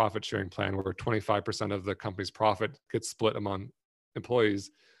like that profit sharing plan where 25% of the company's profit gets split among employees,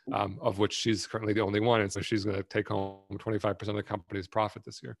 of which she's currently the only one. And so she's going to take home 25% of the company's profit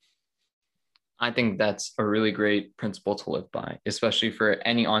this year. I think that's a really great principle to live by, especially for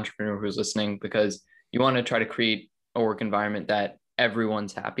any entrepreneur who's listening, because you want to try to create a work environment that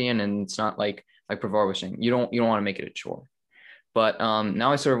everyone's happy in. And it's not like Pravar was saying, you don't want to make it a chore. But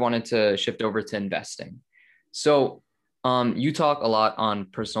now I sort of wanted to shift over to investing. So you talk a lot on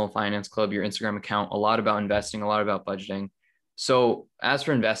Personal Finance Club, your Instagram account, a lot about investing, a lot about budgeting. So as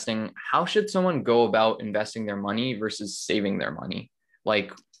for investing, how should someone go about investing their money versus saving their money?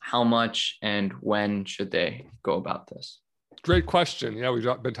 Like how much and when should they go about this? Great question. Yeah, we've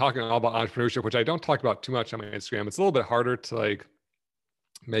been talking all about entrepreneurship, which I don't talk about too much on my Instagram. It's a little bit harder to like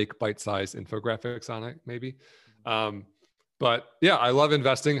make bite-sized infographics on it, maybe. But yeah, I love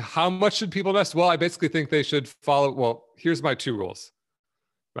investing. How much should people invest? Well, I basically think they should follow. Well, here's my 2 rules.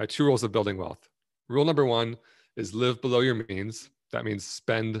 My 2 rules of building wealth. Rule number 1 is live below your means. That means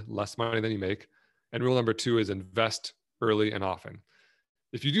spend less money than you make. And rule number 2 is invest early and often.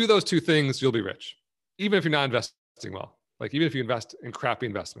 If you do those 2 things, you'll be rich, even if you're not investing well. Like even if you invest in crappy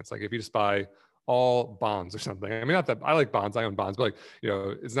investments, like if you just buy all bonds or something. I mean, not that I like bonds, I own bonds, but like,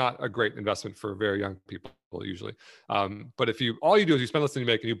 it's not a great investment for very young people usually. But if all you do is you spend less than you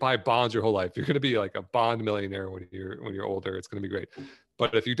make and you buy bonds your whole life, you're going to be like a bond millionaire when you're older. It's going to be great.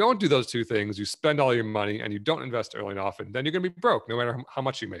 But if you don't do those 2 things, you spend all your money and you don't invest early and often, then you're going to be broke no matter how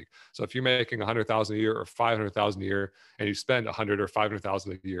much you make. So if you're making 100,000 a year or 500,000 a year and you spend 100 or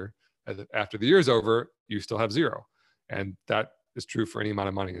 500,000 a year, after the year's over, you still have zero. And that is true for any amount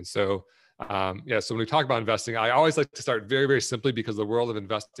of money. And so, so when we talk about investing, I always like to start very, very simply because the world of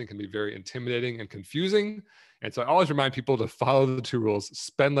investing can be very intimidating and confusing. And so I always remind people to follow the 2 rules,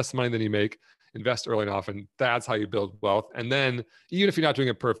 spend less money than you make, invest early and often. That's how you build wealth. And then even if you're not doing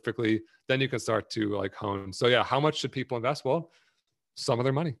it perfectly, then you can start to like hone. So yeah, how much should people invest? Well, some of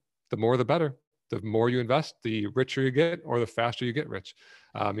their money. The more, the better. The more you invest, the richer you get, or the faster you get rich.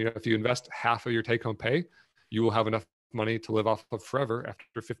 If you invest half of your take-home pay, you will have enough money to live off of forever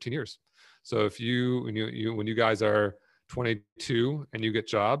after 15 years. So if when you guys are 22 and you get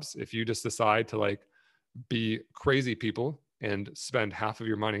jobs, if you just decide to like be crazy people and spend half of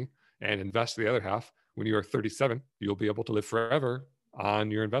your money and invest the other half, when you are 37, you'll be able to live forever on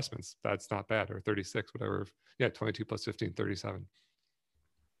your investments. That's not bad. Or 36, whatever. Yeah, 22 plus 15, 37.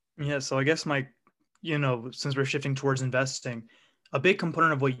 Yeah. So I guess since we're shifting towards investing, a big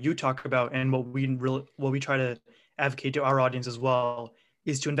component of what you talk about and what we try to advocate to our audience as well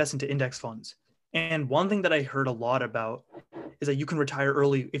is to invest into index funds. And one thing that I heard a lot about is that you can retire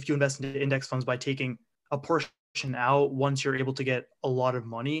early if you invest into index funds by taking a portion out once you're able to get a lot of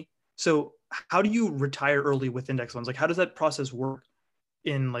money. So how do you retire early with index funds? Like, how does that process work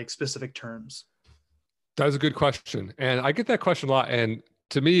in like specific terms? That is a good question. And I get that question a lot. And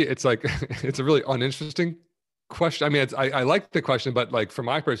to me, it's like, it's a really uninteresting question. I mean, I like the question, but like from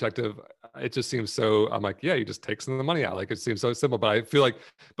my perspective, it just seems so, I'm like, yeah, you just take some of the money out. Like it seems so simple, but I feel like,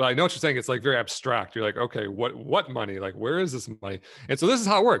 but I know what you're saying. It's like very abstract. You're like, okay, what money? Like, where is this money? And so this is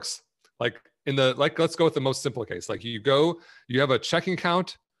how it works. Like let's go with the most simple case. Like you have a checking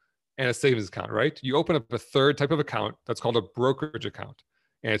account and a savings account, right? You open up a third type of account that's called a brokerage account.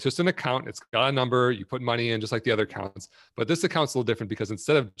 And it's just an account. It's got a number. You put money in just like the other accounts. But this account's a little different because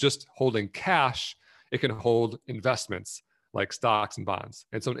instead of just holding cash, it can hold investments like stocks and bonds.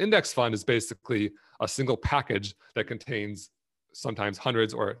 And so an index fund is basically a single package that contains sometimes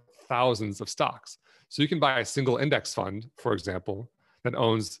hundreds or thousands of stocks. So you can buy a single index fund, for example, that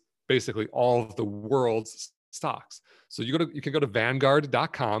owns basically all of the world's stocks. So you can go to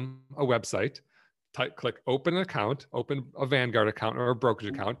Vanguard.com, a website, click open an account, open a Vanguard account or a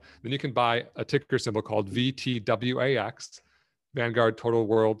brokerage account. Then you can buy a ticker symbol called VTWAX, Vanguard Total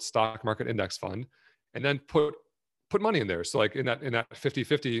World Stock Market Index Fund, and then put money in there. So like in that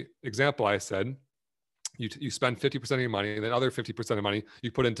 50-50 example I said, you spend 50% of your money and then other 50% of money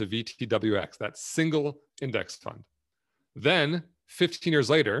you put into VTWX, that single index fund. Then 15 years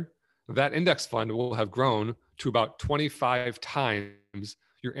later, that index fund will have grown to about 25 times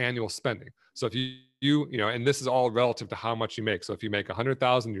your annual spending. So if and this is all relative to how much you make. So if you make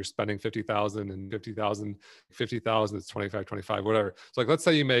 100,000, you're spending 50,000, and 50,000, it's 25, whatever. So like, let's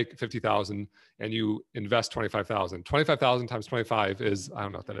say you make 50,000 and you invest 25,000. 25,000 times 25 is, I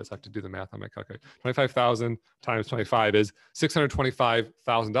don't know what that is. I have to do the math on my calculator. 25,000 times 25 is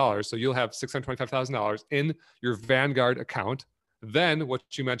 $625,000. So you'll have $625,000 in your Vanguard account. Then what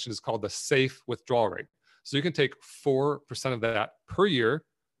you mentioned is called the safe withdrawal rate. So you can take 4% of that per year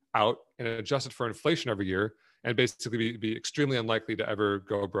out and adjust it for inflation every year and basically be extremely unlikely to ever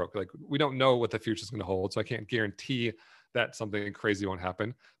go broke. Like we don't know what the future is going to hold. So I can't guarantee that something crazy won't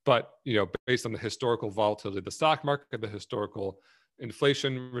happen. But, based on the historical volatility of the stock market, the historical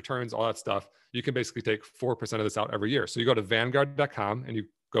inflation returns, all that stuff, you can basically take 4% of this out every year. So you go to Vanguard.com and you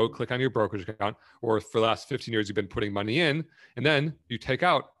go click on your brokerage account, or for the last 15 years, you've been putting money in, and then you take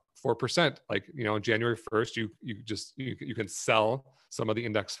out 4%. Like, on January 1st, you can sell some of the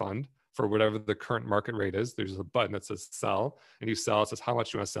index fund for whatever the current market rate is. There's a button that says sell, and you sell. It says how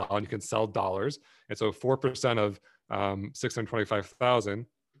much you want to sell, and you can sell dollars. And so 4% of 625,000.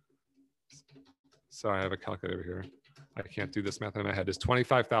 Sorry, I have a calculator here. I can't do this math in my head. Is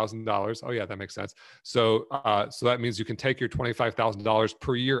 $25,000. Oh yeah, that makes sense. So so that means you can take your $25,000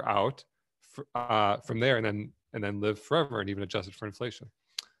 per year out from there, and then live forever, and even adjust it for inflation.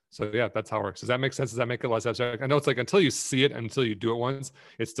 So yeah, that's how it works. Does that make sense? Does that make it less abstract? I know it's like until you see it, until you do it once,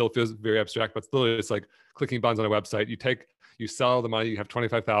 it still feels very abstract. But literally, it's like clicking buttons on a website. You sell the money, you have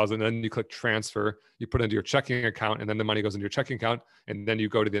 25,000, then you click transfer, you put it into your checking account, and then the money goes into your checking account, and then you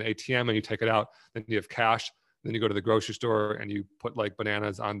go to the ATM and you take it out. Then you have cash. Then you go to the grocery store and you put like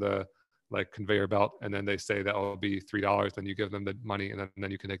bananas on the like conveyor belt, and then they say that will be $3. Then you give them the money, and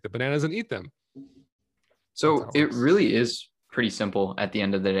then you can take the bananas and eat them. So it really is pretty simple at the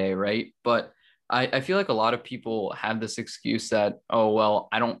end of the day, right? But I feel like a lot of people have this excuse that, oh, well,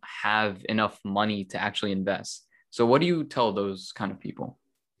 I don't have enough money to actually invest. So what do you tell those kind of people?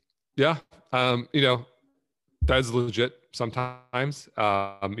 Yeah. That's legit sometimes.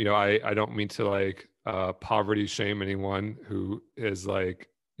 I don't mean to like poverty shame anyone who is like,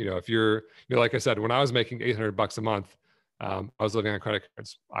 if you're, like I said, when I was making $800 a month, I was living on credit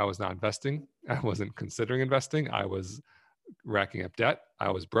cards. I was not investing. I wasn't considering investing. I was racking up debt. I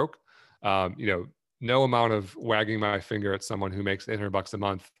was broke. No amount of wagging my finger at someone who makes $800 a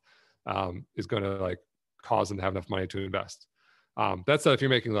month is going to like cause them to have enough money to invest. That said, if you're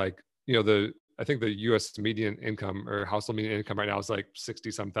making like, I think the U.S. median income or household median income right now is like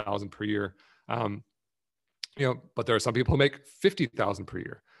 60-some thousand per year. But there are some people who make 50,000 per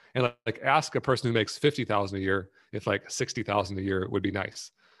year, and like ask a person who makes 50,000 a year if like 60,000 a year would be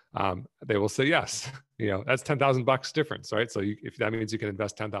nice. They will say yes. That's $10,000 difference, right? So if that means you can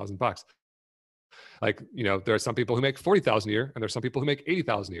invest $10,000, like there are some people who make 40,000 a year, and there's some people who make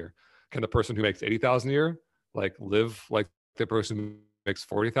 80,000 a year. Can the person who makes 80,000 a year like live like the person who makes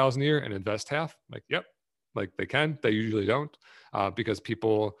 40,000 a year and invest half? Like, yep, like they can. They usually don't, because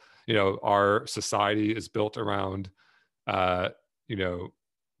people, our society is built around,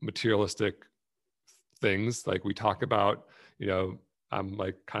 materialistic things. Like we talk about, I'm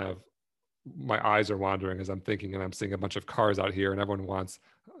like kind of, my eyes are wandering as I'm thinking, and I'm seeing a bunch of cars out here, and everyone wants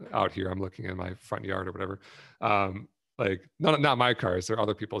out here. I'm looking in my front yard or whatever. Like not my cars, they're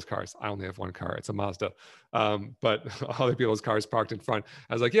other people's cars. I only have one car. It's a Mazda. But other people's cars parked in front.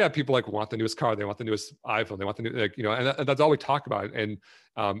 I was like, yeah, people like want the newest car. They want the newest iPhone. They want the new, and that's all we talk about. And,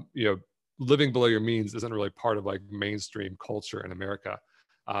 living below your means isn't really part of like mainstream culture in America.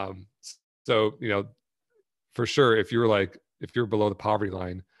 So, for sure, if you're below the poverty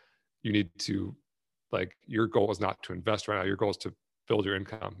line, you need to, like, your goal is not to invest right now. Your goal is to build your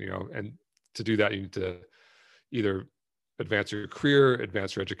income, and to do that, you need to either advance your career,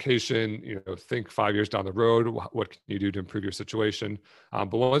 advance your education, think 5 years down the road, what can you do to improve your situation?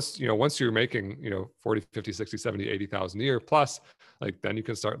 But once you're making, 40, 50, 60, 70, 80,000 a year plus, like, then you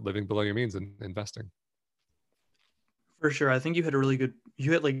can start living below your means and investing. For sure. I think you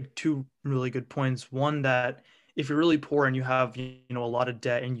hit like two really good points. One, that if you're really poor and you have, a lot of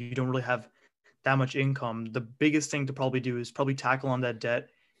debt and you don't really have that much income, the biggest thing to probably do is probably tackle on that debt,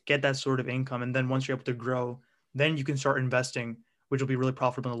 get that sort of income. And then once you're able to grow, then you can start investing, which will be really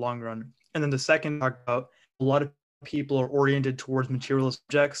profitable in the long run. And then the second, talk about, a lot of people are oriented towards materialist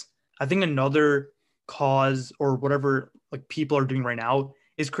objects. I think another cause, or whatever like people are doing right now,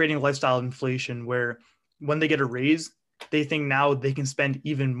 is creating a lifestyle of inflation, where when they get a raise, they think now they can spend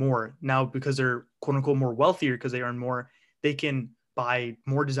even more. Now, because they're quote unquote more wealthier, because they earn more, they can buy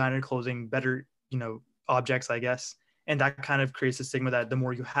more designer clothing, better, objects, I guess. And that kind of creates a stigma that the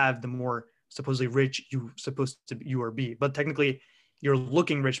more you have, the more supposedly rich you are be. But technically you're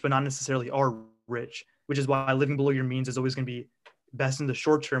looking rich, but not necessarily are rich, which is why living below your means is always going to be best in the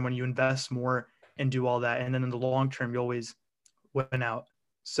short term when you invest more and do all that. And then in the long term, you always win out.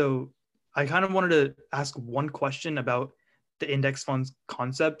 So I kind of wanted to ask one question about the index funds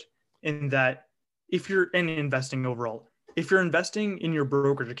concept, in that if you're in investing overall, if you're investing in your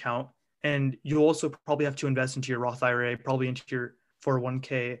brokerage account, and you also probably have to invest into your Roth IRA, probably into your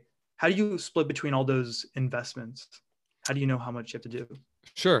 401k, how do you split between all those investments? How do you know how much you have to do?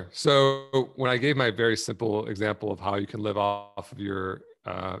 Sure. So when I gave my very simple example of how you can live off of your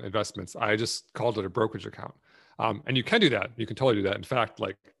investments, I just called it a brokerage account. And you can do that. You can totally do that. In fact,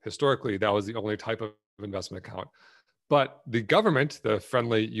 like historically, that was the only type of investment account. But the government, the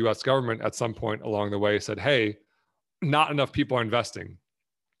friendly US government, at some point along the way said, hey, not enough people are investing.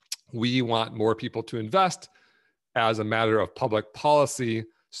 We want more people to invest as a matter of public policy.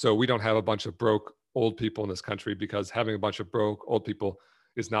 So we don't have a bunch of broke old people in this country, because having a bunch of broke old people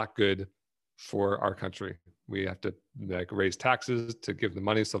is not good for our country. We have to like raise taxes to give them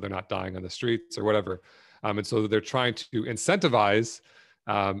money so they're not dying on the streets or whatever. And so they're trying to incentivize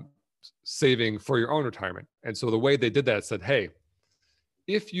saving for your own retirement. And so the way they did that said, hey,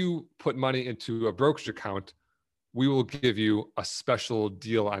 if you put money into a brokerage account, we will give you a special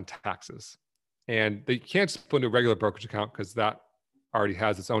deal on taxes. And they can't just put into a regular brokerage account because that already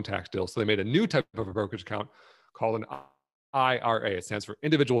has its own tax deal. So they made a new type of a brokerage account called an IRA. It stands for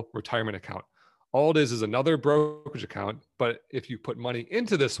Individual Retirement Account. All it is another brokerage account. But if you put money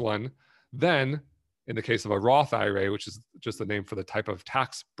into this one, then in the case of a Roth IRA, which is just the name for the type of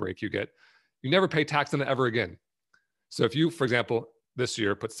tax break you get, you never pay tax on it ever again. So if you, for example, this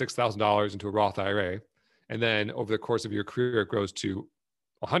year put $6,000 into a Roth IRA, and then over the course of your career, it grows to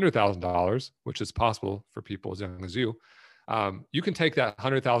 $100,000, which is possible for people as young as you, you can take that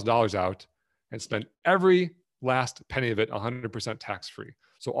 $100,000 out and spend every last penny of it 100% tax-free.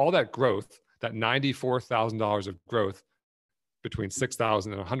 So all that growth, that $94,000 of growth between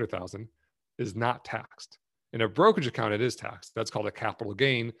 $6,000 and $100,000 is not taxed. In a brokerage account, it is taxed. That's called a capital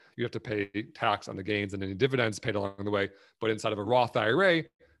gain. You have to pay tax on the gains and any dividends paid along the way. But inside of a Roth IRA,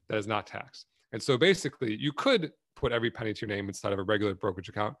 that is not taxed. And so basically, you could put every penny to your name inside of a regular brokerage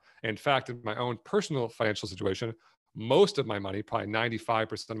account. In fact, in my own personal financial situation, most of my money, probably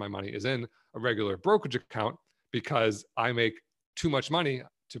 95% of my money, is in a regular brokerage account because I make too much money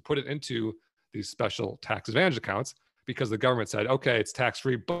to put it into these special tax advantage accounts, because the government said, okay, it's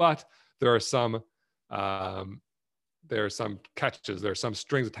tax-free, but there are some catches, there are some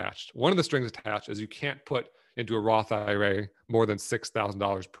strings attached. One of the strings attached is you can't put into a Roth IRA more than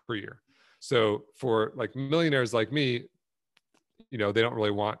 $6,000 per year. So for like millionaires like me, they don't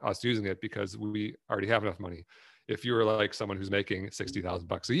really want us using it because we already have enough money. If you were like someone who's making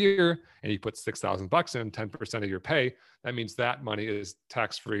 $60,000 a year and you put $6,000 in, 10% of your pay, that means that money is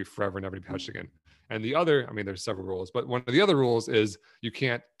tax-free forever and never to be touched again. And the other, there's several rules, but one of the other rules is you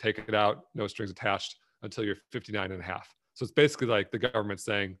can't take it out, no strings attached, until you're 59 and a half. So it's basically like the government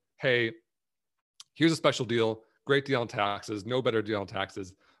saying, hey, here's a special deal, great deal on taxes, no better deal on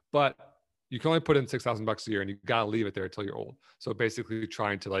taxes, but you can only put in $6,000 a year and you got to leave it there until you're old. So basically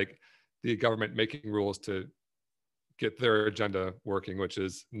trying to like the government making rules to get their agenda working, which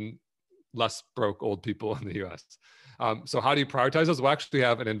is less broke old people in the US. So how do you prioritize those? We'll actually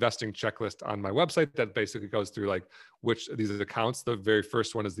have an investing checklist on my website that basically goes through like which of these accounts. The very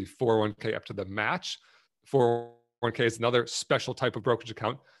first one is the 401k up to the match. 401k is another special type of brokerage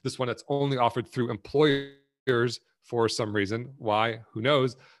account. This one that's only offered through employers for some reason. Why? Who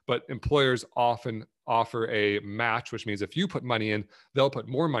knows? But employers often offer a match, which means if you put money in, they'll put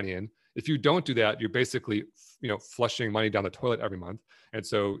more money in. If you don't do that, you're basically, flushing money down the toilet every month. And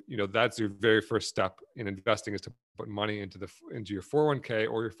so, that's your very first step in investing, is to put money into your 401k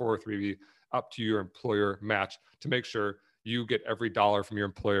or your 403b up to your employer match to make sure you get every dollar from your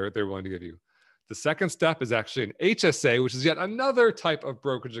employer they're willing to give you. The second step is actually an HSA, which is yet another type of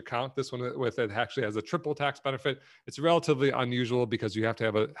brokerage account. This one with it actually has a triple tax benefit. It's relatively unusual because you have to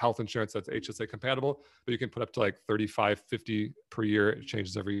have a health insurance that's HSA compatible, but you can put up to like $35, $50 per year. It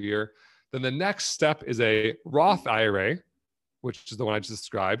changes every year. Then the next step is a Roth IRA, which is the one I just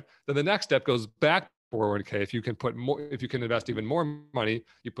described. Then the next step goes back to 401k. If you can invest even more money,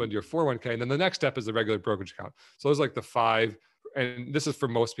 you put into your 401k. And then the next step is the regular brokerage account. So those are like the five. And this is for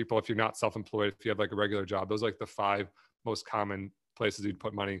most people, if you're not self-employed, if you have like a regular job, those are like the five most common places you'd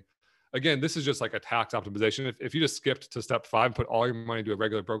put money. Again, this is just like a tax optimization. If you just skipped to step 5 and put all your money into a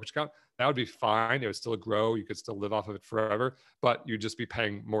regular brokerage account, that would be fine. It would still grow. You could still live off of it forever, but you'd just be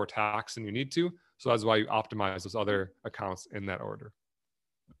paying more tax than you need to. So that's why you optimize those other accounts in that order.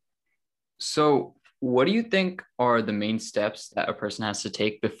 So what do you think are the main steps that a person has to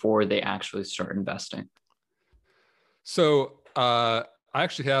take before they actually start investing? So I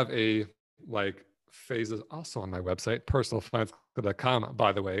actually have a phases also on my website, personalfinance.com,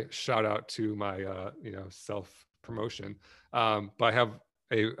 by the way. Shout out to my self promotion. But I have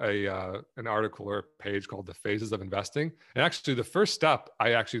an article or a page called The Phases of Investing. And actually the first step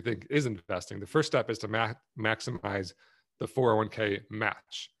I actually think is investing. The first step is to maximize the 401k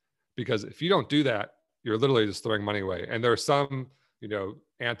match, because if you don't do that, you're literally just throwing money away. And there are some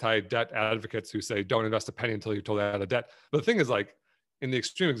anti-debt advocates who say don't invest a penny until you're told out of debt. But the thing is, like, in the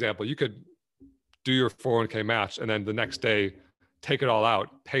extreme example, you could do your 401k match and then the next day take it all out,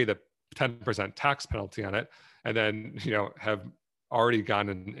 pay the 10% tax penalty on it, and then have already gotten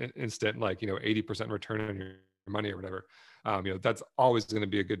an instant 80% return on your money or whatever. That's always going to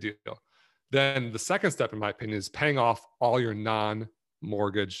be a good deal. Then the second step, in my opinion, is paying off all your non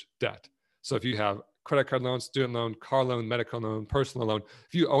mortgage debt. So if you have credit card loan, student loan, car loan, medical loan, personal loan,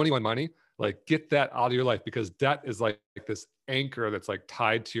 if you owe anyone money, like get that out of your life, because debt is like this anchor that's like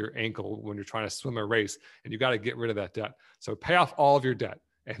tied to your ankle when you're trying to swim a race, and you got to get rid of that debt. So pay off all of your debt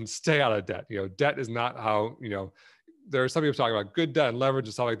and stay out of debt. Debt is not how, there are some people talking about good debt and leverage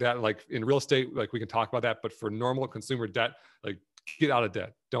and stuff like that. Like in real estate, like we can talk about that, but for normal consumer debt, like get out of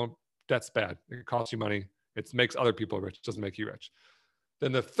debt. Debt's bad. It costs you money. It makes other people rich. It doesn't make you rich.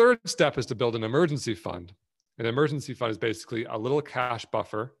 Then the third step is to build an emergency fund. An emergency fund is basically a little cash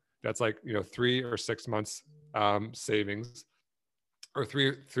buffer that's like 3 or 6 months savings, or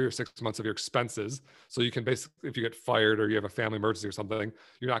three or 6 months of your expenses. So you can basically, if you get fired or you have a family emergency or something,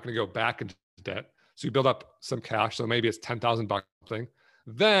 you're not going to go back into debt. So you build up some cash. So maybe it's $10,000 thing.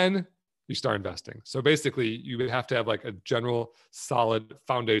 Then you start investing. So basically you would have to have like a general solid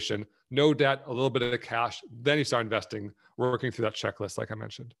foundation, no debt, a little bit of cash. Then you start investing, working through that checklist, like I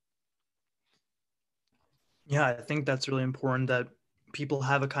mentioned. Yeah, I think that's really important that people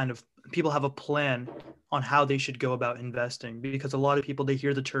have a plan on how they should go about investing, because a lot of people, they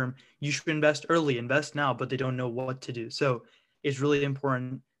hear the term, you should invest early, invest now, but they don't know what to do. So it's really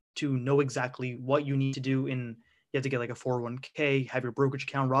important to know exactly what you need to do. You have to get like a 401k, have your brokerage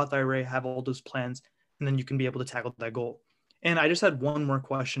account, Roth IRA, have all those plans, and then you can be able to tackle that goal. And I just had one more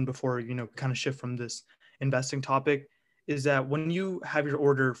question before, kind of shift from this investing topic, is that when you have your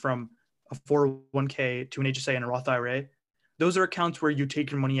order from a 401k to an HSA and a Roth IRA, those are accounts where you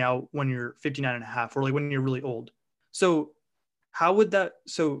take your money out when you're 59 and a half, or like when you're really old. So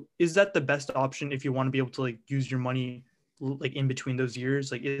is that the best option if you want to be able to like use your money like in between those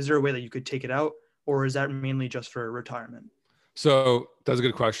years? Like, is there a way that you could take it out, or is that mainly just for retirement? So that's a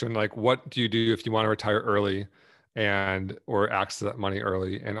good question. Like, what do you do if you want to retire early or access that money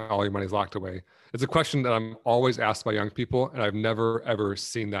early and all your money's locked away? It's a question that I'm always asked by young people, and I've never, ever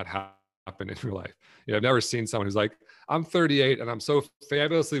seen that happen in real life. I've never seen someone who's like, I'm 38 and I'm so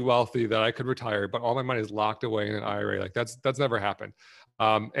fabulously wealthy that I could retire, but all my money is locked away in an IRA. Like that's never happened.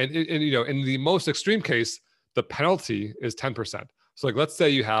 And in the most extreme case, the penalty is 10%. So like, let's say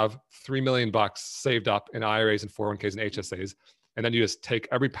you have $3 million saved up in IRAs and 401ks and HSAs, and then you just take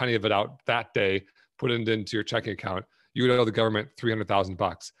every penny of it out that day, put it into your checking account. You would owe the government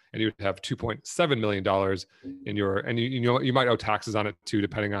 $300,000, and you would have $2.7 million in your, and you might owe taxes on it too,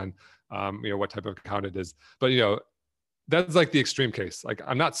 depending on what type of account it is. But that's like the extreme case. Like,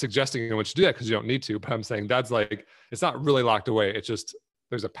 I'm not suggesting anyone should do that because you don't need to, but I'm saying that's like, it's not really locked away. It's just,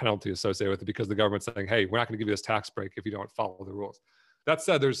 there's a penalty associated with it because the government's saying, hey, we're not going to give you this tax break if you don't follow the rules. That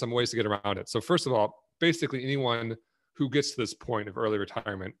said, there's some ways to get around it. So first of all, basically anyone who gets to this point of early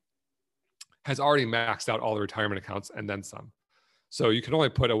retirement has already maxed out all the retirement accounts and then some. So you can only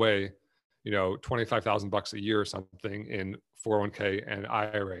put away, $25,000 a year or something in 401k and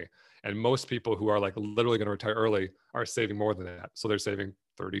IRA. And most people who are like literally going to retire early are saving more than that. So they're saving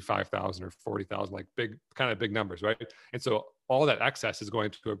 35,000 or 40,000, like big numbers, right? And so all that excess is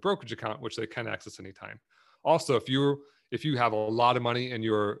going to a brokerage account, which they can access anytime. Also, if you have a lot of money in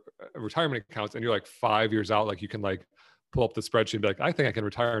your retirement accounts and you're like 5 years out, like you can like pull up the spreadsheet and be like, I think I can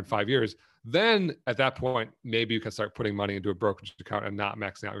retire in 5 years. Then at that point, maybe you can start putting money into a brokerage account and not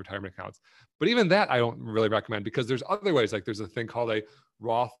maxing out your retirement accounts. But even that, I don't really recommend, because there's other ways. Like there's a thing called a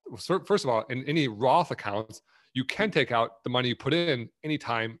Roth. First of all, in any Roth accounts, you can take out the money you put in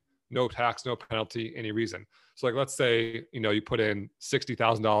anytime, no tax, no penalty, any reason. So like, let's say, you put in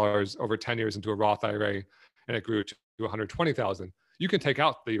 $60,000 over 10 years into a Roth IRA and it grew to 120,000. You can take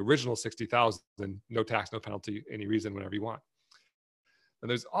out the original 60,000, no tax, no penalty, any reason, whenever you want. And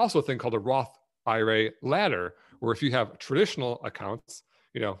there's also a thing called a Roth IRA ladder, where if you have traditional accounts,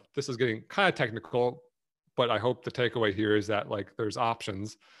 this is getting kind of technical, but I hope the takeaway here is that like there's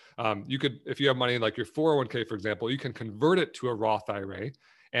options. You could, if you have money like your 401k, for example, you can convert it to a Roth IRA,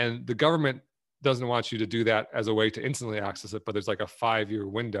 and the government doesn't want you to do that as a way to instantly access it, but there's like a 5-year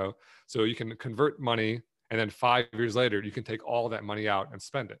window. So you can convert money, and then 5 years later, you can take all that money out and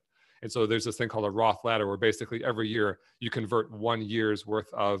spend it. And so there's this thing called a Roth ladder, where basically every year you convert 1 year's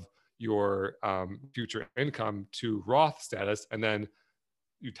worth of your future income to Roth status, and then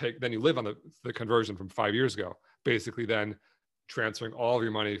you live on the conversion from 5 years ago, basically then transferring all of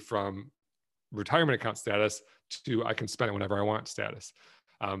your money from retirement account status to I can spend it whenever I want status.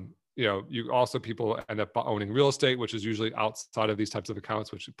 People end up owning real estate, which is usually outside of these types of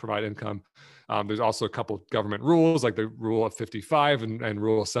accounts, which provide income. There's also a couple of government rules, like the rule of 55 and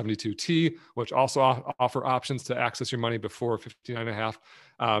rule 72T, which also offer options to access your money before 59 and a half.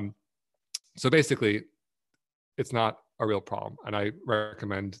 So basically, it's not a real problem. And I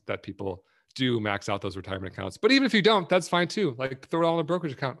recommend that people do max out those retirement accounts. But even if you don't, that's fine too. Like throw it all in a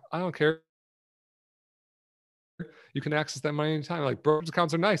brokerage account. I don't care. You can access that money anytime. Like brokerage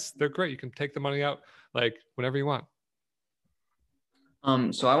accounts are nice. They're great. You can take the money out like whenever you want.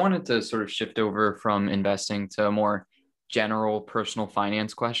 So I wanted to sort of shift over from investing to a more general personal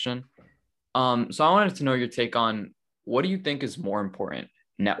finance question. So I wanted to know your take on, what do you think is more important,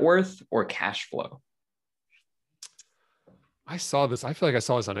 net worth or cash flow? I saw this. I feel like I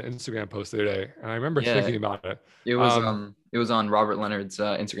saw this on an Instagram post the other day, and I remember Yeah, thinking about it. it was on Robert Leonard's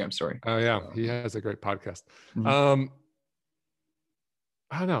Instagram story. Oh yeah, he has a great podcast. Mhm.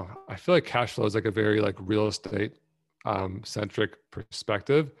 I don't know. I feel like cash flow is like a very like real estate centric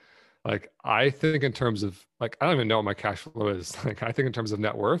perspective. Like I think in terms of like, I don't even know what my cash flow is. Like I think in terms of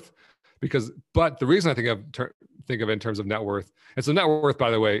net worth, but the reason I think of it in terms of net worth, and so net worth,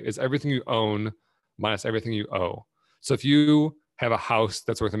 by the way, is everything you own minus everything you owe. So if you have a house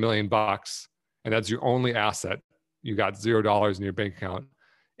that's worth $1 million and that's your only asset, you got $0 in your bank account,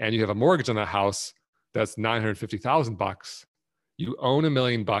 and you have a mortgage on that house that's $950,000. You own $1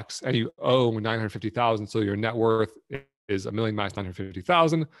 million and you owe 950,000. So your net worth is $1 million minus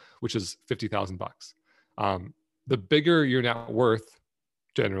 950,000, which is $50,000. The bigger your net worth,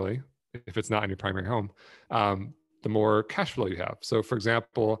 generally, if it's not in your primary home, the more cash flow you have. So for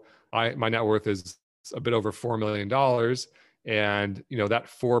example, my net worth is a bit over $4 million. And you know, that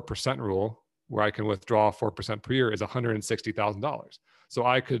 4% rule where I can withdraw 4% per year is $160,000. So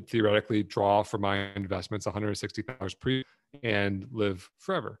I could theoretically draw for my investments $160,000 per year and live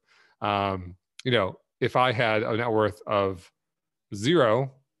forever. You know, if I had a net worth of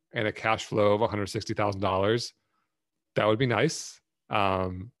 0 and a cash flow of $160,000, that would be nice.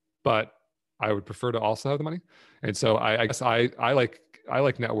 But I would prefer to also have the money. And so I guess I like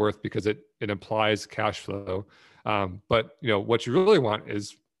net worth because it implies cash flow. But you know, what you really want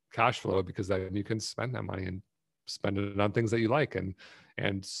is cash flow, because then you can spend that money and spend it on things that you like. And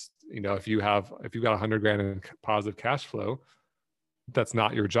you know, if you've got $100,000 in positive cash flow, that's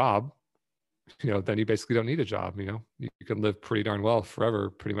not your job, you know, then you basically don't need a job. You know, you can live pretty darn well forever,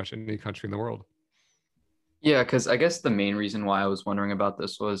 pretty much in any country in the world. Yeah, because I guess the main reason why I was wondering about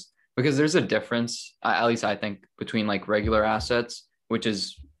this was because there's a difference, at least I think, between like regular assets, which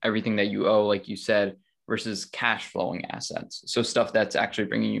is everything that you owe, like you said, versus cash flowing assets. So stuff that's actually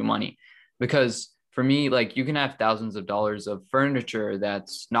bringing you money. Because for me, like you can have thousands of dollars of furniture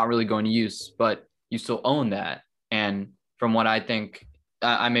that's not really going to use, but you still own that. And from what I think,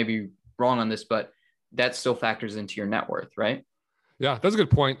 I may be wrong on this, but that still factors into your net worth, right? Yeah, that's a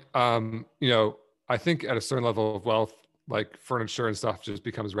good point. You know, I think at a certain level of wealth, like furniture and stuff just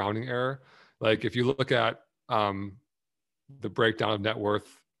becomes rounding error. Like if you look at the breakdown of net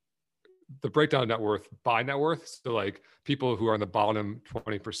worth by net worth. So like people who are on the bottom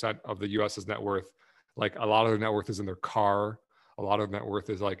 20% of the US's net worth, like a lot of their net worth is in their car. A lot of net worth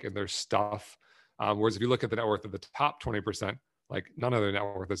is like in their stuff. Whereas if you look at the net worth of the top 20%, like none of their net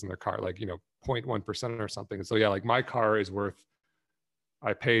worth is in their car, like, you know, 0.1% or something. And so, yeah, like my car is worth,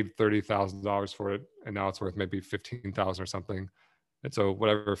 I paid $30,000 for it, and now it's worth maybe 15,000 or something. And so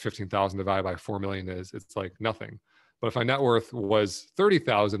whatever 15,000 divided by 4 million is, it's like nothing. But if my net worth was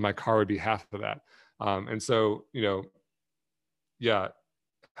 30,000, my car would be half of that. And so, you know, yeah,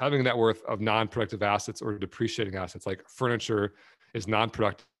 having a net worth of non-productive assets or depreciating assets, like furniture is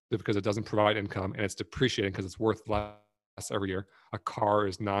non-productive because it doesn't provide income, and it's depreciating because it's worth less every year. A car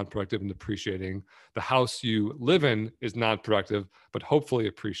is non-productive and depreciating. The house you live in is non-productive, but hopefully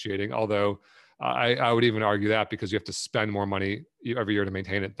appreciating. Although I would even argue that because you have to spend more money every year to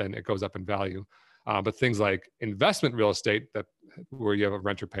maintain it, then it goes up in value. But things like investment real estate, where you have a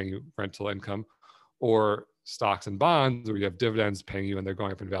renter paying you rental income, or stocks and bonds where you have dividends paying you and they're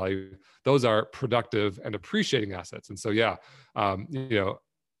going up in value, those are productive and appreciating assets. And so, yeah, you know,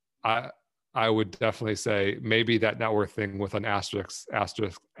 I would definitely say maybe that net worth thing with an asterisk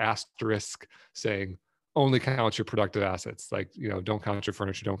saying only count your productive assets. Like, you know, don't count your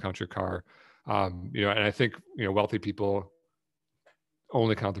furniture, don't count your car. You know, and I think, you know, wealthy people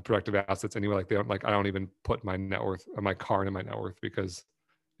only count the productive assets anyway. Like they don't, like, I don't even put my net worth or my car into my net worth because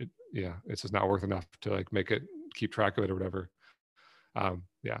it's just not worth enough to like make it keep track of it or whatever.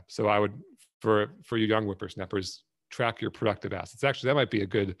 Yeah. So I would, for you young whippersnappers, track your productive assets. Actually, that might be a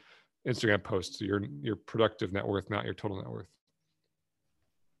good Instagram post. So your productive net worth, not your total net worth.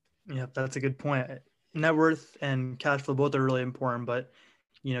 Yeah, that's a good point. Net worth and cash flow both are really important, but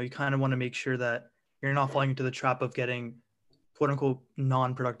you know, you kind of want to make sure that you're not falling into the trap of getting quote unquote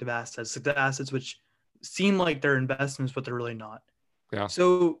non-productive assets, like the assets which seem like they're investments, but they're really not. Yeah.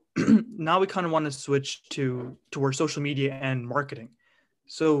 So now we kind of want to switch towards social media and marketing.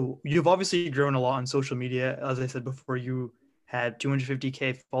 So you've obviously grown a lot on social media. As I said before, you had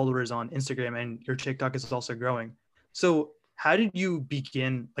 250K followers on Instagram and your TikTok is also growing. So how did you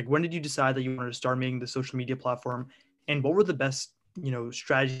begin? Like, when did you decide that you wanted to start making the social media platform? And what were the best,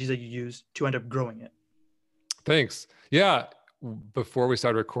 strategies that you used to end up growing it? Thanks. Yeah. Before we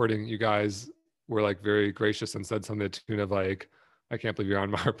started recording, you guys were like very gracious and said something to the tune of like, I can't believe you're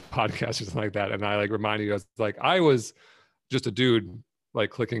on our podcast or something like that. And I like reminded you, I was like, I was just a dude like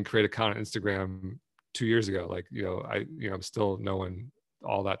clicking create account on Instagram 2 years ago. Like, I'm still no one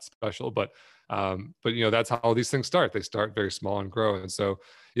all that special, but that's how these things start. They start very small and grow. And so,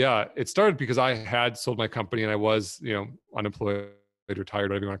 yeah, it started because I had sold my company and I was, unemployed, retired,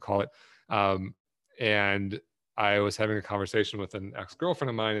 whatever you want to call it. And I was having a conversation with an ex-girlfriend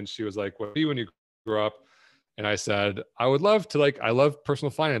of mine and she was like, what do you when you grow up? And I said, I would love to I love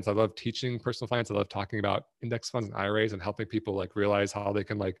personal finance. I love teaching personal finance. I love talking about index funds and IRAs and helping people like realize how they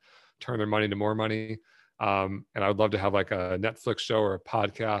can like turn their money into more money. And I would love to have like a Netflix show or a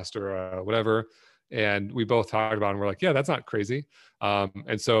podcast or whatever. And we both talked about it and we're like, yeah, that's not crazy.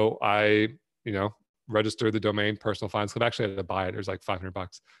 And so I, registered the domain Personal Finance Club. Actually, I had to buy it. It was like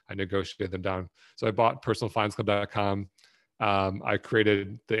 $500. I negotiated them down. So I bought personalfinanceclub.com. I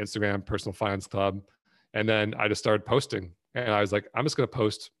created the Instagram Personal Finance Club. And then I just started posting. And I was like, I'm just going to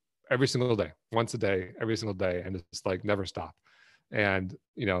post every single day, once a day, every single day, and just like never stop. And,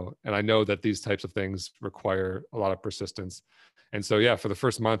 and I know that these types of things require a lot of persistence. And so, yeah, for the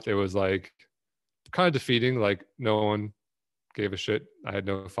first month, it was like kind of defeating. Like no one gave a shit. I had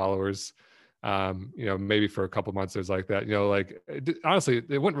no followers. Maybe for a couple months it was like that, honestly,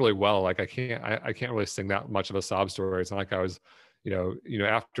 it went really well. Like I can't really sing that much of a sob story. It's not like I was,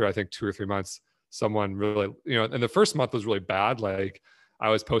 after I think 2 or 3 months, someone really, and the first month was really bad. Like I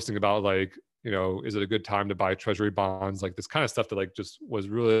was posting about like, is it a good time to buy treasury bonds? Like this kind of stuff that like just was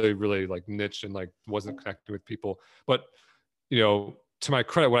really, really like niche and like wasn't connecting with people. But, to my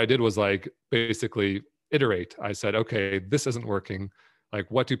credit, what I did was like basically iterate. I said, okay, this isn't working. Like,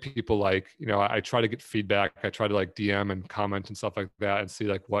 what do people like? I try to get feedback. I try to like DM and comment and stuff like that and see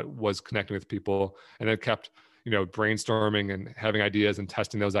like what was connecting with people. And then kept, brainstorming and having ideas and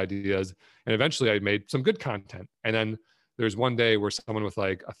testing those ideas. And eventually I made some good content. And then there's one day where someone with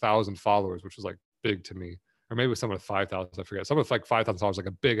like 1,000 followers, which was like big to me, or maybe it was someone with 5,000, I forget. Someone with like 5,000 followers, like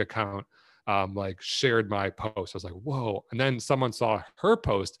a big account, like shared my post. I was like, whoa. And then someone saw her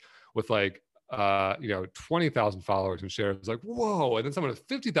post with like 20,000 followers and shared. I was like, whoa. And then someone with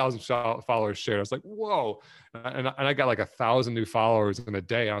 50,000 followers shared. I was like, whoa. And I got like 1,000 new followers in a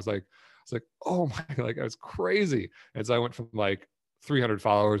day. I was like, oh my, like, it was crazy. And so I went from like 300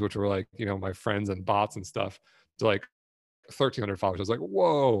 followers, which were like, my friends and bots and stuff, to like 1,300 followers. I was like,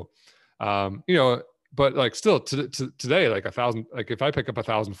 whoa. But like still today, like 1,000, like if I pick up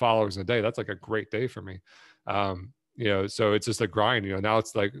 1,000 followers in a day, that's like a great day for me. So it's just a grind, now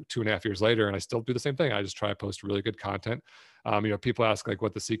it's like 2.5 years later and I still do the same thing. I just try to post really good content. People ask like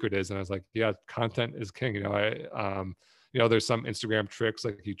what the secret is. And I was like, yeah, content is king. There's some Instagram tricks,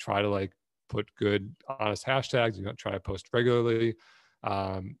 like you try to like put good, honest hashtags, try to post regularly,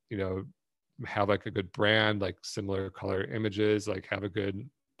 have like a good brand, like similar color images, like have a good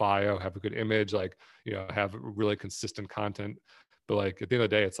bio, have a good image, like, have really consistent content. But like at the end of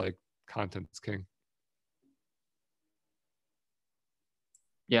the day, it's like content is king.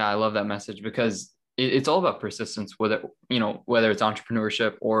 Yeah, I love that message because it's all about persistence, whether it's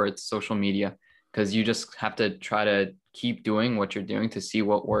entrepreneurship or it's social media, because you just have to try to keep doing what you're doing to see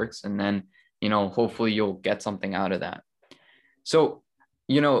what works, and then hopefully you'll get something out of that. So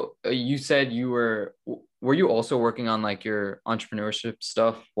you said were you also working on like your entrepreneurship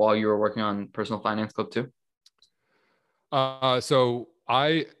stuff while you were working on Personal Finance Club too? So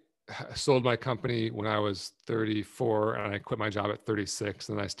I sold my company when I was 34 and I quit my job at 36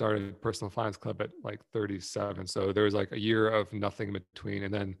 and I started Personal Finance Club at like 37. So there was like a year of nothing in between.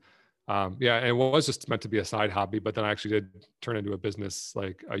 And then, and it was just meant to be a side hobby, but then I actually did turn into a business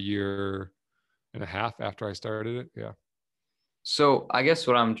like a year and a half after I started it. Yeah. So I guess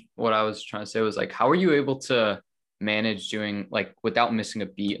what I was trying to say was like, how are you able to manage doing like without missing a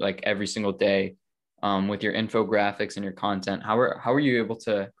beat, like every single day, with your infographics and your content? How are you able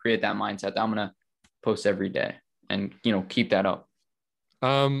to create that mindset that I'm gonna post every day and keep that up?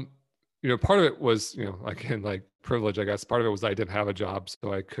 Part of it was again like privilege, I guess. Part of it was I didn't have a job,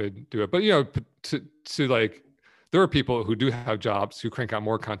 so I could do it. But to like, there are people who do have jobs who crank out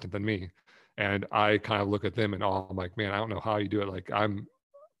more content than me, and I kind of look at them and I'm like, man, I don't know how you do it. Like I'm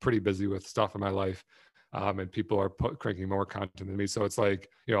pretty busy with stuff in my life. and people are cranking more content than me. So it's like,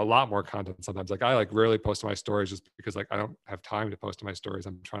 you know, a lot more content sometimes. Like I like rarely post to my stories just because like I don't have time to post to my stories.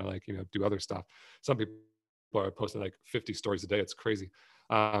 I'm trying to like, you know, do other stuff. Some people are posting like 50 stories a day. It's crazy.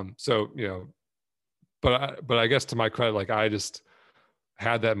 So, you know, but I guess to my credit, like I just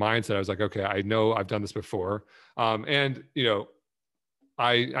had that mindset. I was like, okay, I know I've done this before. And you know,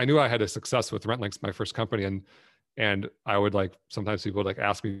 I knew I had a success with RentLinks, my first company. And I would like, sometimes people would like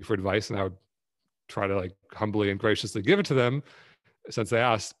ask me for advice and I would try to like humbly and graciously give it to them since they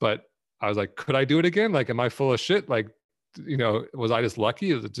asked. But I was like, could I do it again? Like, am I full of shit? Like, you know, was I just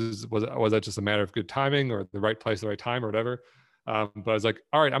lucky? Was that just a matter of good timing or the right place, the right time or whatever? But I was like,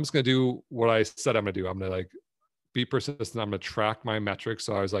 all right, I'm just going to do what I said I'm going to do. I'm going to like be persistent. I'm going to track my metrics.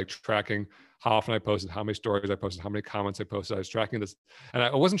 So I was like tracking how often I posted, how many stories I posted, how many comments I posted. I was tracking this, and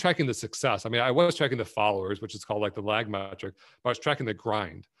I wasn't tracking the success. I mean, I was tracking the followers, which is called like the lag metric, but I was tracking the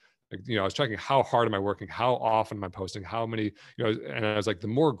grind. Like, you know, I was tracking how hard am I working, how often am I posting, how many, you know, and I was like, the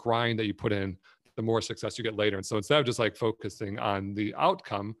more grind that you put in, the more success you get later. And so instead of just like focusing on the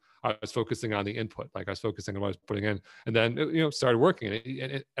outcome, I was focusing on the input. Like I was focusing on what I was putting in, and then it, you know, started working.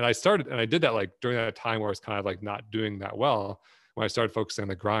 And I started, and I did that like during that time where I was kind of like not doing that well. When I started focusing on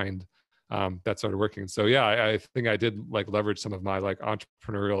the grind, that started working. So yeah, I think I did like leverage some of my like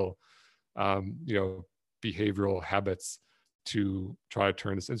entrepreneurial, you know, behavioral habits to try to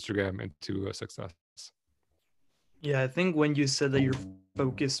turn this Instagram into a success. Yeah, I think when you said that you're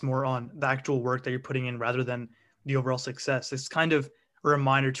focused more on the actual work that you're putting in rather than the overall success, it's kind of a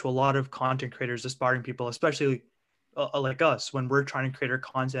reminder to a lot of content creators, aspiring people, especially like us, when we're trying to create our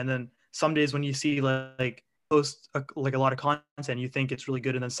content. And some days when you see like post like a lot of content, you think it's really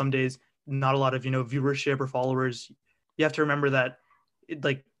good, and then some days not a lot of, you know, viewership or followers. You have to remember that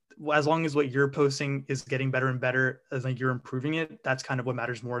like as long as what you're posting is getting better and better, as like you're improving it, that's kind of what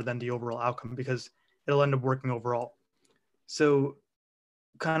matters more than the overall outcome, because it'll end up working overall. So,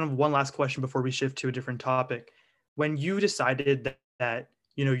 kind of one last question before we shift to a different topic. When you decided that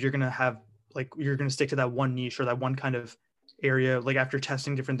you know you're gonna have like you're gonna stick to that one niche or that one kind of area, like after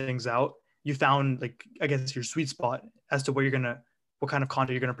testing different things out, you found like I guess your sweet spot as to what kind of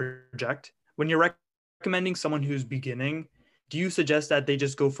content you're gonna project. When you're recommending someone who's beginning, do you suggest that they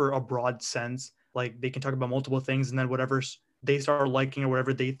just go for a broad sense, like they can talk about multiple things, and then whatever they start liking or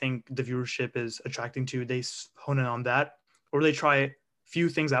whatever they think the viewership is attracting to, they hone in on that, or they try a few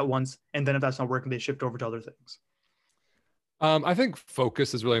things at once, and then if that's not working, they shift over to other things? I think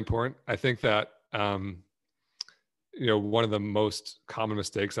focus is really important. I think that, you know, one of the most common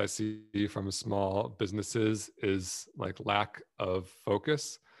mistakes I see from small businesses is like lack of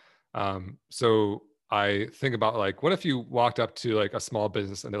focus. So I think about like, what if you walked up to like a small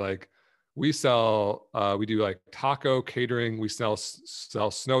business and they're like, we sell, we do like taco catering, we sell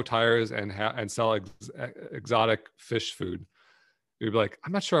snow tires and sell exotic fish food. You'd be like,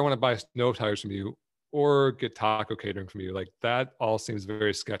 I'm not sure I want to buy snow tires from you or get taco catering from you. Like that all seems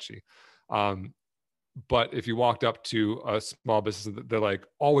very sketchy. Um, but if you walked up to a small business, they're like,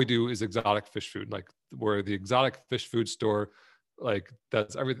 all we do is exotic fish food. Like we're the exotic fish food store. Like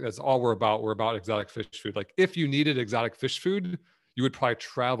that's everything. That's all we're about. We're about exotic fish food. Like if you needed exotic fish food, you would probably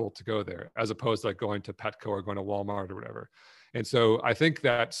travel to go there as opposed to like going to Petco or going to Walmart or whatever. And so I think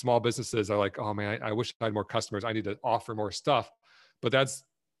that small businesses are like, oh man, I wish I had more customers. I need to offer more stuff. But that's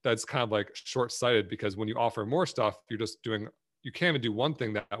kind of like short-sighted, because when you offer more stuff, you can't even do one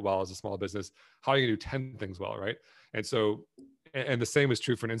thing that well as a small business. How are you gonna do 10 things well, right? And so, and the same is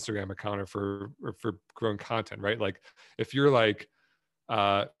true for an Instagram account or for growing content, right? Like if you're like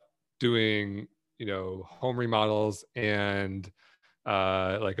doing, you know, home remodels and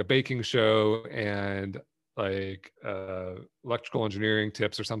like a baking show and like electrical engineering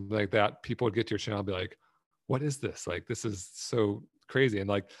tips or something like that, people would get to your channel and be like, what is this? Like, this is so crazy. And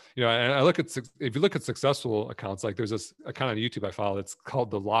like, you know, and I look at, if you look at successful accounts, like there's this account on YouTube I follow, it's called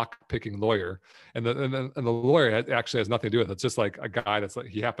the Lock Picking Lawyer. And the lawyer actually has nothing to do with it. It's just like a guy that's like,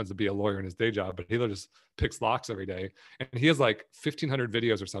 he happens to be a lawyer in his day job, but he just picks locks every day. And he has like 1,500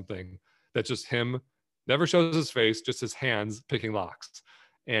 videos or something that's just him, never shows his face, just his hands picking locks.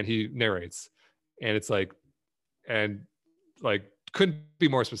 And he narrates. And it's like, and like, couldn't be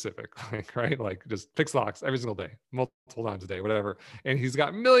more specific, like, right? Like just picks locks every single day, multiple times a day, whatever. And he's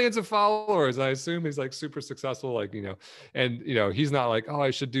got millions of followers. I assume he's like super successful, like, you know, and, you know, he's not like, oh, I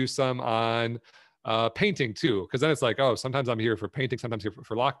should do some on painting too. Cause then it's like, oh, sometimes I'm here for painting, sometimes here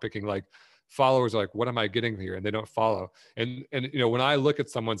for lock picking. Like followers are like, what am I getting here? And they don't follow. And, you know, when I look at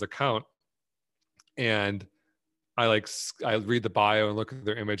someone's account and I read the bio and look at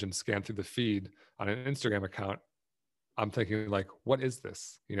their image and scan through the feed on an Instagram account, I'm thinking like, what is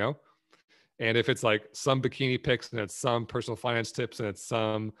this, you know? And if it's like some bikini pics and it's some personal finance tips and it's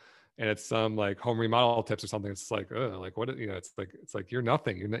some like home remodel tips or something, it's like, like what, it's like you're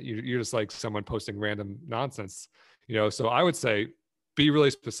nothing. You're just like someone posting random nonsense, So I would say be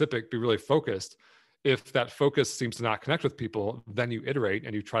really specific, be really focused. If that focus seems to not connect with people, then you iterate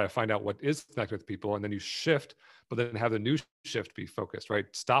and you try to find out what is connected with people, and then you shift, but then have the new shift be focused, right?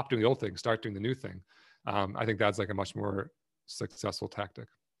 Stop doing the old thing, start doing the new thing. I think that's like a much more successful tactic.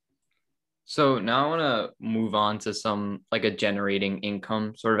 So now I want to move on to some like a generating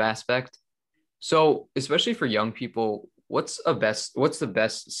income sort of aspect. So especially for young people, what's the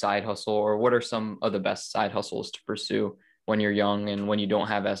best side hustle, or what are some of the best side hustles to pursue when you're young and when you don't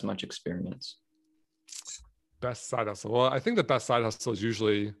have as much experience? Best side hustle. Well, I think the best side hustle is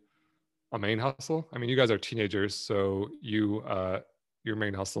usually a main hustle. I mean, you guys are teenagers, so your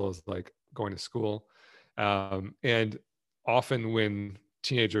main hustle is like going to school. And often when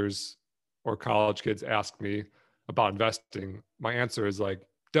teenagers or college kids ask me about investing, my answer is like,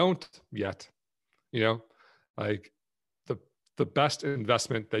 don't yet, like the best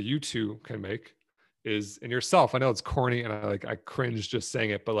investment that you two can make is in yourself. I know it's corny and I cringe just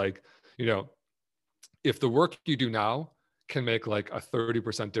saying it, but like, if the work you do now can make like a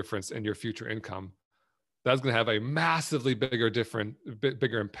 30% difference in your future income, that's going to have a massively bigger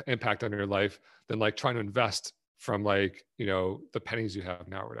impact on your life than like trying to invest from like, the pennies you have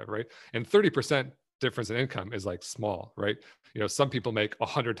now or whatever, right? And 30% difference in income is like small, right? Some people make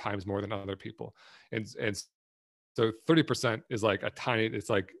 100 times more than other people. And so 30% is like it's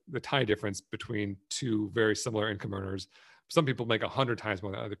like the tiny difference between two very similar income earners. Some people make 100 times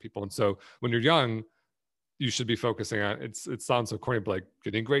more than other people. And so when you're young, you should be focusing on, it sounds so corny, but like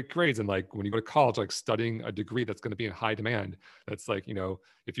getting great grades. And like when you go to college, like studying a degree that's going to be in high demand. That's like,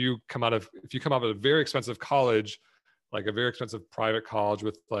 if you come out of a very expensive college, like a very expensive private college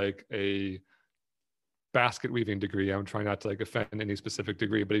with like a basket weaving degree, I'm trying not to like offend any specific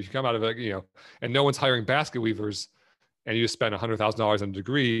degree, but if you come out of it, and no one's hiring basket weavers and you spend $100,000 on a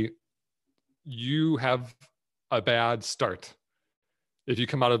degree, you have a bad start. If you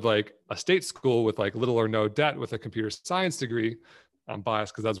come out of like a state school with like little or no debt with a computer science degree, I'm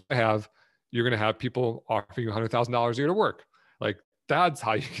biased because that's what I have, you're going to have people offering you $100,000 a year to work. Like that's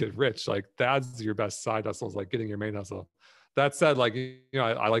how you get rich. Like that's your best side hustle, is like getting your main hustle. That said, like,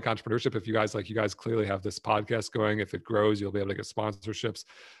 I like entrepreneurship. If you guys clearly have this podcast going, if it grows, you'll be able to get sponsorships.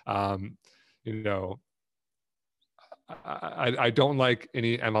 I don't like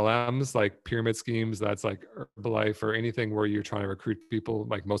any MLMs, like pyramid schemes. That's like Herbalife or anything where you're trying to recruit people.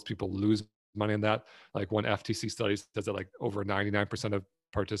 Like most people lose money in that. Like one FTC study says that like over 99% of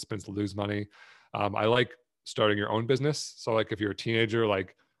participants lose money. I like starting your own business. So like if you're a teenager,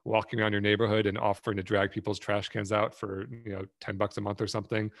 like walking around your neighborhood and offering to drag people's trash cans out for, $10 a month or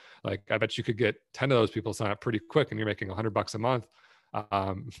something, like I bet you could get 10 of those people sign up pretty quick and you're making $100 a month.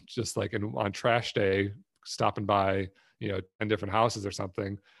 Just like on trash day, stopping by 10 different houses or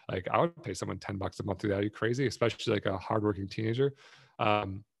something. Like I would pay someone $10 a month to do that. Are you crazy? Especially like a hardworking teenager. I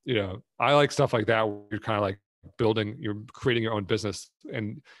like stuff like that where you're kind of like you're creating your own business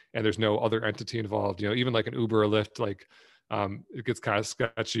and there's no other entity involved. Even like an Uber or Lyft, like it gets kind of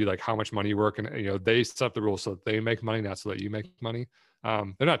sketchy, like how much money you work, and they set up the rules so that they make money, not so that you make money.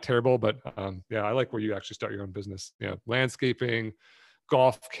 They're not terrible, but yeah, I like where you actually start your own business. Landscaping,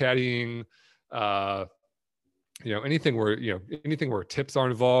 golf caddying, anything where tips are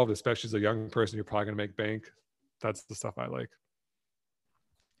involved, especially as a young person, you're probably going to make bank. That's the stuff I like.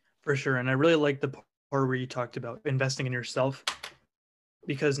 For sure. And I really like the part where you talked about investing in yourself,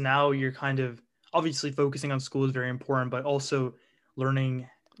 because now you're kind of obviously focusing on school is very important, but also learning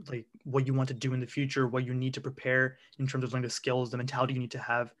like what you want to do in the future, what you need to prepare in terms of learning the skills, the mentality you need to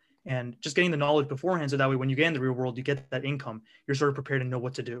have, and just getting the knowledge beforehand. So that way, when you get in the real world, you get that income, you're sort of prepared and know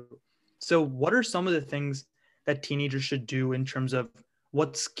what to do. So what are some of the things that teenagers should do in terms of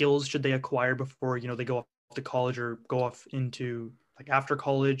what skills should they acquire before, they go off to college or go off into like after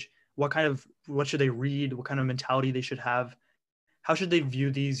college? What should they read? What kind of mentality they should have? How should they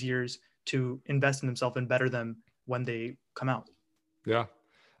view these years to invest in themselves and better them when they come out? Yeah.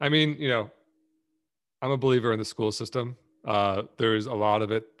 I mean, I'm a believer in the school system. There's a lot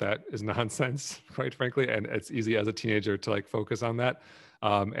of it that is nonsense, quite frankly, and it's easy as a teenager to like focus on that.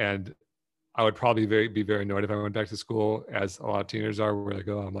 And I would probably be very annoyed if I went back to school, as a lot of teenagers are, where they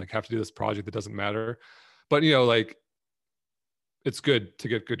go, I'm like, have to do this project that doesn't matter. But like it's good to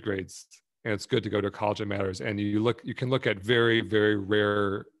get good grades, and it's good to go to college that matters. And you can look at very, very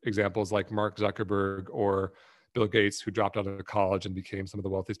rare examples like Mark Zuckerberg or Bill Gates, who dropped out of college and became some of the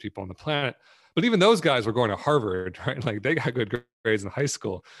wealthiest people on the planet. But even those guys were going to Harvard, right? Like they got good grades in high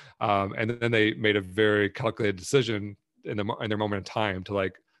school. And then they made a very calculated decision in their moment in time to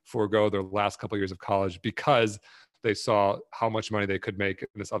like forego their last couple of years of college because they saw how much money they could make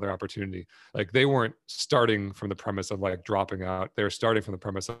in this other opportunity. Like they weren't starting from the premise of like dropping out. They were starting from the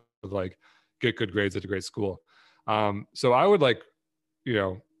premise of like, get good grades at a great school. So I would like, you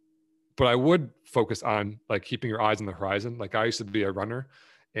know, but I would focus on like keeping your eyes on the horizon. Like I used to be a runner,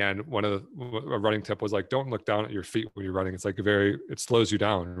 and a running tip was like, don't look down at your feet when you're running. It's like it slows you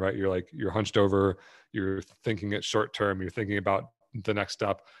down, right? You're hunched over, you're thinking it short term, you're thinking about the next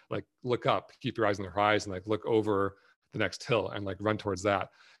step. Like look up, keep your eyes on the horizon, like look over the next hill and like run towards that.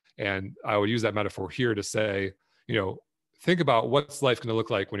 And I would use that metaphor here to say, you know, think about what's life going to look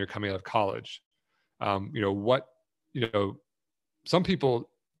like when you're coming out of college. Some people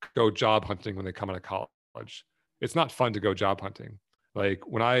go job hunting when they come out of college. It's not fun to go job hunting. Like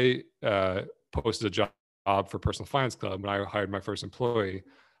when I posted a job for Personal Finance Club, when I hired my first employee,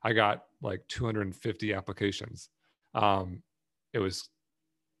 I got like 250 applications. It was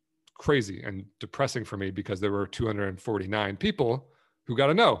crazy and depressing for me because there were 249 people who got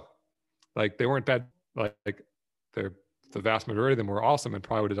a no. Like they weren't bad. Like the vast majority of them were awesome and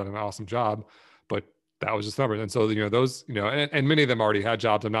probably would have done an awesome job, but that was just numbers. And so, those, and many of them already had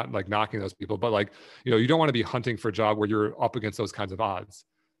jobs. I'm not like knocking those people, but like, you don't want to be hunting for a job where you're up against those kinds of odds.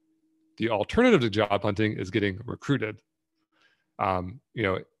 The alternative to job hunting is getting recruited.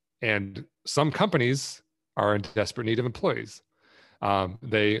 And some companies are in desperate need of employees.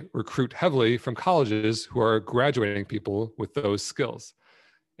 They recruit heavily from colleges who are graduating people with those skills.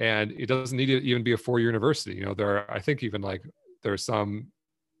 And it doesn't need to even be a 4-year university. I think even like there's some,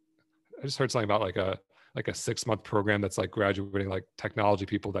 I just heard something about like a 6-month program that's like graduating like technology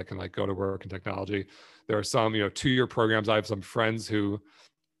people that can like go to work in technology. There are some, 2-year programs. I have some friends who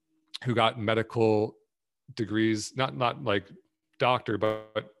got medical degrees, not like doctor,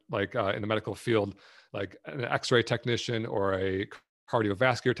 but like in the medical field, like an X-ray technician or a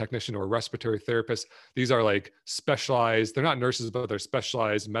cardiovascular technician or a respiratory therapist. These are like specialized, they're not nurses, but they're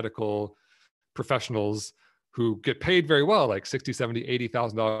specialized medical professionals who get paid very well, like $60, $70,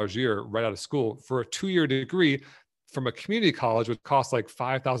 $80,000 a year right out of school for a 2-year degree from a community college, which costs like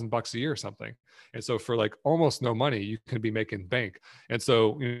 $5,000 a year or something. And so for like almost no money, you can be making bank. And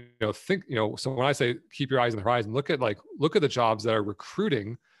so, so when I say keep your eyes on the horizon, look at the jobs that are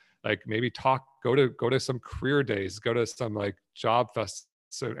recruiting, like maybe go to some career days, go to some like job fests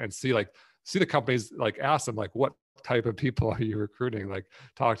and see the companies, like ask them like, what type of people are you recruiting? Like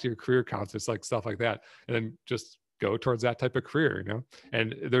talk to your career counselors, like stuff like that. And then just go towards that type of career,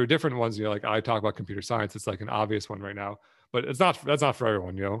 and there are different ones, like I talk about computer science. It's like an obvious one right now, but that's not for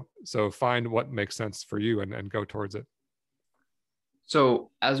everyone, so find what makes sense for you and go towards it. So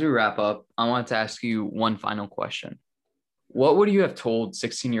as we wrap up, I want to ask you one final question. What would you have told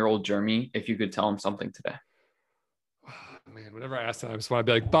 16-year-old Jeremy if you could tell him something today? Man, whenever I ask that, I just want to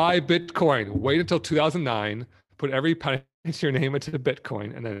be like, buy Bitcoin, wait until 2009, put every penny into your name into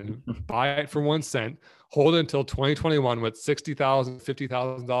Bitcoin, and then buy it for 1 cent, hold it until 2021 with $60,000,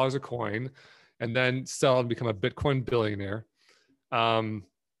 $50,000 a coin, and then sell and become a Bitcoin billionaire. I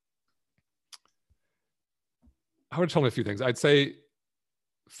would have told him a few things. I'd say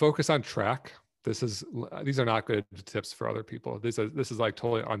focus on track. These are not good tips for other people. This is like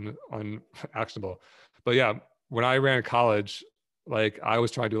totally unactionable. But yeah, when I ran college, like I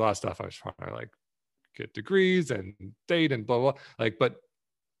was trying to do a lot of stuff. I was trying to like get degrees and date and blah, blah. Like, but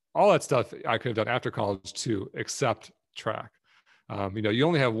all that stuff I could have done after college too, except track. You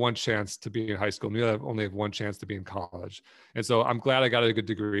only have one chance to be in high school. And you only have one chance to be in college. And so I'm glad I got a good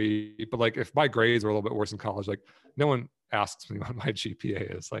degree, but like if my grades were a little bit worse in college, like no one asks me what my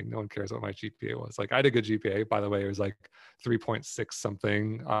GPA is. Like no one cares what my GPA was. Like I had a good GPA, by the way. It was like 3.6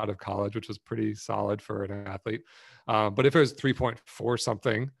 something out of college, which was pretty solid for an athlete. But if it was 3.4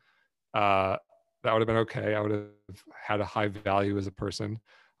 something, that would have been okay. I would have had a high value as a person.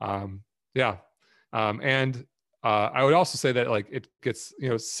 I would also say that like it gets,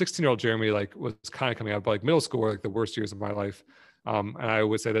 16-year-old Jeremy like was kind of coming out, but like middle school were like the worst years of my life. And I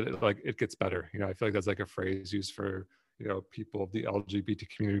would say that it gets better. I feel like that's like a phrase used for, people of the LGBT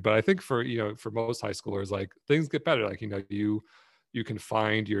community. But I think for most high schoolers, like things get better. Like, you can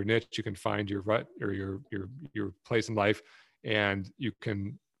find your niche, you can find your rut or your place in life, and you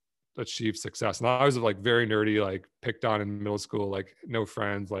can achieve success. And I was like very nerdy, like picked on in middle school, like no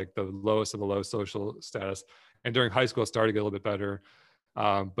friends, like the lowest of the low social status. And during high school, it started to get a little bit better.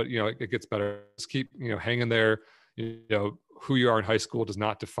 But it gets better. Just keep, hanging there. Who you are in high school does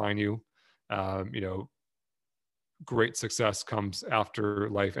not define you. great success comes after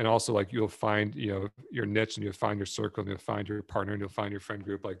life. And also like you'll find, your niche, and you'll find your circle, and you'll find your partner, and you'll find your friend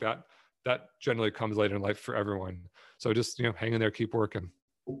group like that. That generally comes later in life for everyone. So just, hang in there, keep working.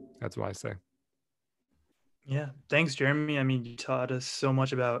 That's what I say. Yeah. Thanks, Jeremy. I mean, you taught us so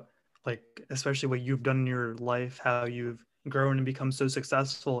much about, like, especially what you've done in your life, how you've grown and become so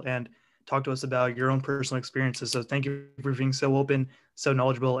successful, and talk to us about your own personal experiences. So thank you for being so open, so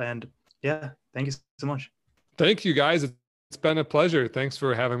knowledgeable, and yeah, thank you so much. Thank you, guys. It's been a pleasure. Thanks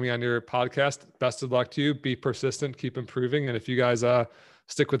for having me on your podcast. Best of luck to you. Be persistent, keep improving. And if you guys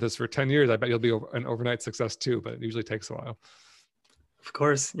stick with this for 10 years, I bet you'll be an overnight success too, but it usually takes a while. Of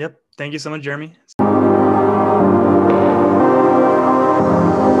course. Yep. Thank you so much, Jeremy.